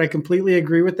record. I completely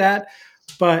agree with that.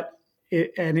 But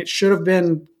it should have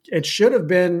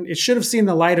seen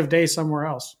the light of day somewhere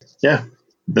else. Yeah,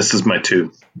 this is my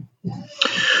 2.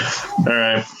 All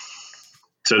right.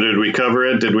 So did we cover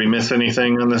it? Did we miss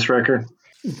anything on this record?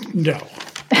 No,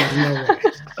 there's no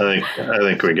way. I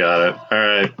think we got it. All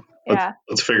right. Yeah.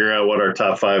 Let's figure out what our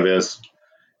top 5 is.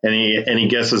 Any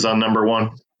guesses on number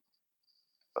 1?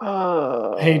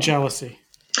 Hey, Jealousy.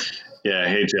 Yeah,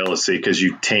 Hey Jealousy, because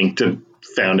you tanked and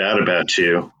found out about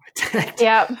you.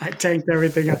 Yep. I tanked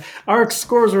everything. Our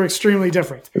scores were extremely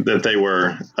different. That they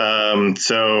were.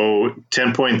 So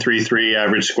 10.33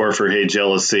 average score for Hey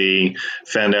Jealousy.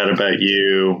 Found Out About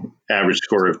You, average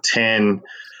score of 10.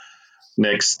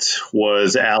 Next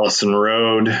was Allison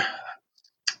Road.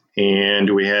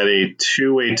 And we had a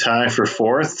 2-way tie for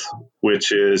 4th,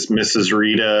 which is Mrs.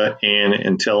 Rita and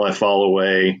Until I Fall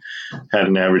Away, had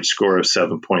an average score of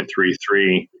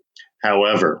 7.33.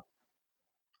 However,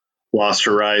 Lost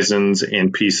Horizons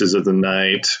and Pieces of the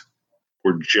Night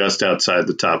were just outside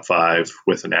the top 5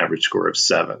 with an average score of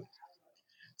 7.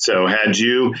 So had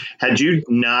you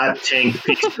not tanked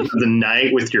Pieces of the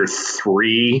Night with your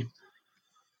 3,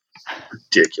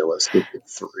 ridiculous with your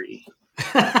 3.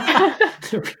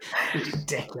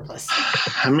 Ridiculous.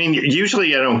 I mean,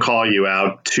 usually I don't call you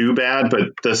out too bad, but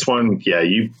this one, yeah,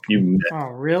 you Oh,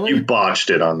 really? you botched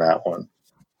it on that one.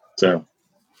 So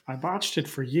I botched it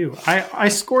for you. I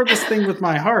scored this thing with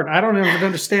my heart. I don't even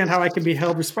understand how I can be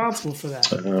held responsible for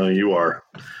that. you are.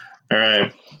 All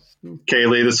right.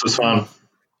 Kaylee, this was fun.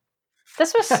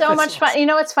 This was so much fun. You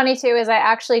know what's funny too is I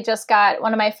actually just got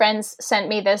one of my friends sent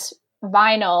me this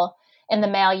vinyl in the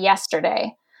mail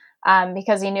yesterday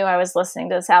because he knew I was listening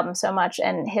to this album so much.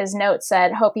 And his note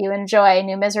said, "Hope you enjoy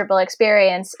New Miserable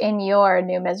Experience in your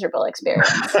New Miserable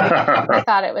Experience." I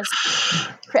thought it was,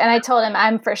 and I told him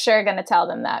I'm for sure going to tell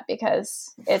them that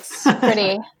because it's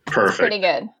pretty, Perfect. it's pretty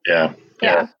good. Yeah.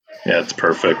 Yeah. Yeah, it's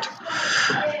perfect.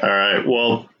 All right.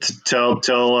 Well,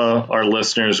 tell our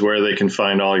listeners where they can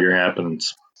find all your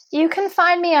happenings. You can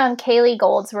find me on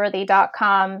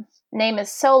KayleeGoldsworthy.com. Name is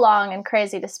so long and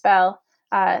crazy to spell,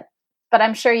 but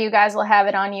I'm sure you guys will have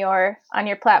it on your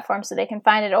platform so they can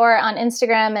find it, or on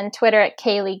Instagram and Twitter at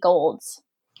Kaylee Golds.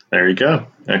 There you go.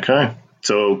 Okay.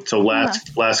 So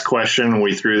last question.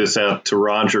 We threw this out to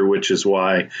Roger, which is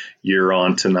why you're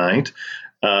on tonight.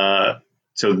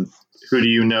 So who do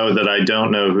you know that I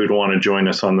don't know who'd want to join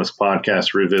us on this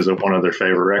podcast, revisit one of their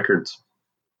favorite records?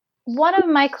 One of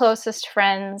my closest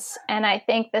friends, and I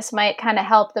think this might kind of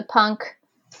help the punk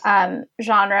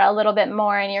genre a little bit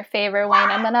more in your favor, Wayne.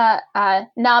 I'm going to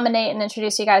nominate and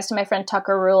introduce you guys to my friend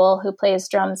Tucker Rule, who plays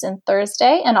drums in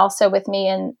Thursday, and also with me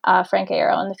and Frank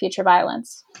Aero in the Future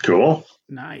Violence. Cool.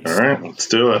 Nice. All right, let's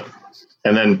do it.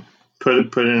 And then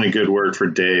put in a good word for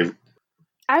Dave.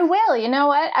 I will. You know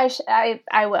what?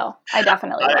 I will. I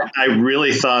definitely will. I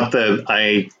really thought that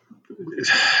I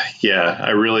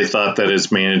really thought that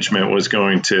his management was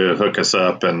going to hook us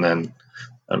up, and then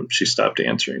she stopped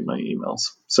answering my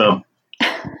emails. So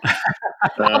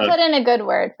I'll put in a good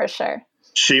word for sure.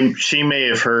 She may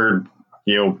have heard,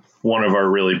 one of our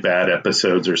really bad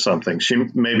episodes or something.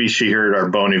 She heard our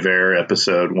Bon Iver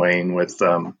episode, Wayne, with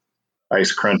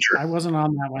Ice Cruncher. I wasn't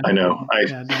on that one. I know.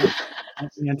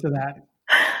 Don't be into that.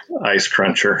 Ice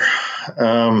Cruncher.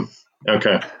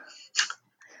 Okay.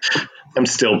 I'm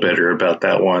still bitter about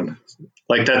that one.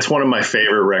 Like, that's one of my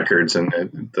favorite records, and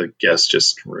the guest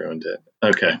just ruined it.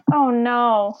 Okay. Oh,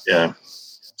 no. Yeah.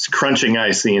 It's crunching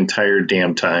ice the entire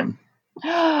damn time.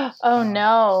 Oh,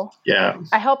 no. Yeah.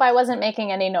 I hope I wasn't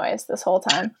making any noise this whole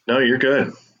time. No, you're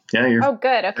good. Yeah, you're. Oh,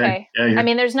 good. Okay. Yeah, I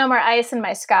mean, there's no more ice in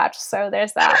my scotch, so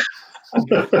there's that.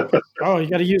 Oh, you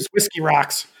got to use whiskey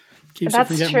rocks. Keeps it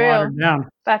from getting true. watered down.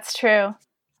 That's true.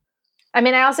 I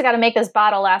mean, I also got to make this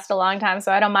bottle last a long time,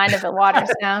 so I don't mind if it waters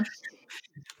down.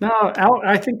 No,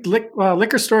 I think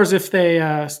liquor stores, if they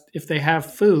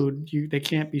have food, they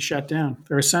can't be shut down.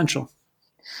 They're essential.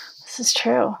 This is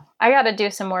true. I got to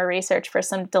do some more research for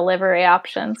some delivery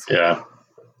options. Yeah.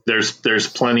 There's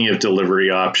plenty of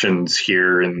delivery options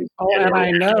here. And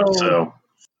I know. So.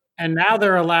 And now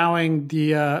they're allowing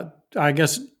the, I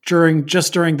guess, during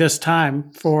this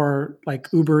time for like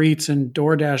Uber Eats and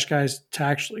DoorDash guys to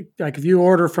actually, like, if you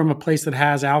order from a place that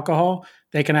has alcohol,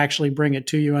 they can actually bring it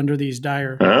to you under these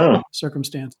dire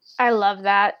circumstances. I love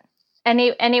that.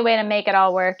 Any way to make it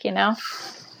all work, Yeah.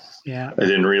 I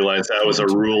didn't realize that was a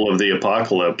rule of the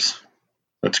apocalypse.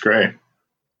 That's great.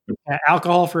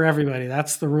 Alcohol for everybody.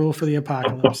 That's the rule for the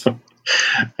apocalypse. All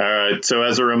right. So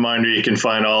as a reminder, you can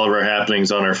find all of our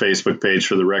happenings on our Facebook page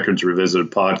for the Records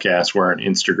Revisited podcast. We're on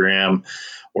Instagram.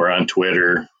 We're on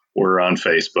Twitter. We're on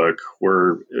Facebook.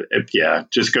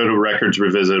 Just go to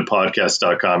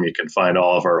recordsrevisitedpodcast.com. You can find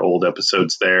all of our old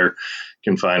episodes there. You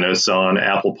can find us on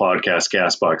Apple Podcasts,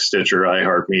 Castbox, Stitcher,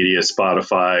 iHeartMedia,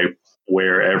 Spotify,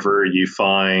 wherever you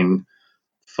find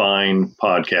fine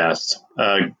podcasts.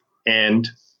 And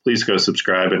please go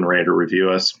subscribe and rate or review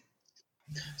us.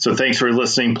 So thanks for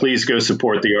listening. Please go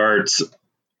support the arts.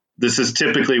 This is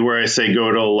typically where I say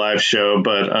go to a live show,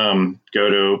 but go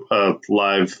to a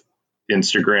live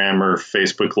Instagram or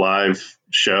Facebook live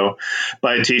show.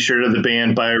 Buy a t-shirt of the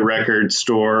band, buy a record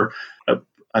store.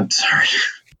 I'm sorry.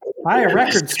 Buy a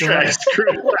record store. I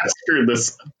screwed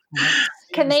this.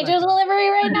 Can they do delivery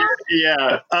right now?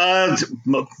 Yeah.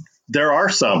 There are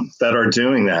some that are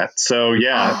doing that. So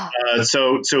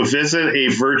so visit a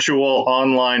virtual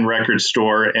online record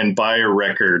store and buy a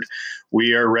record.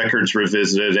 We are Records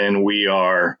Revisited, and we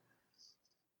are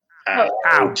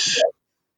out.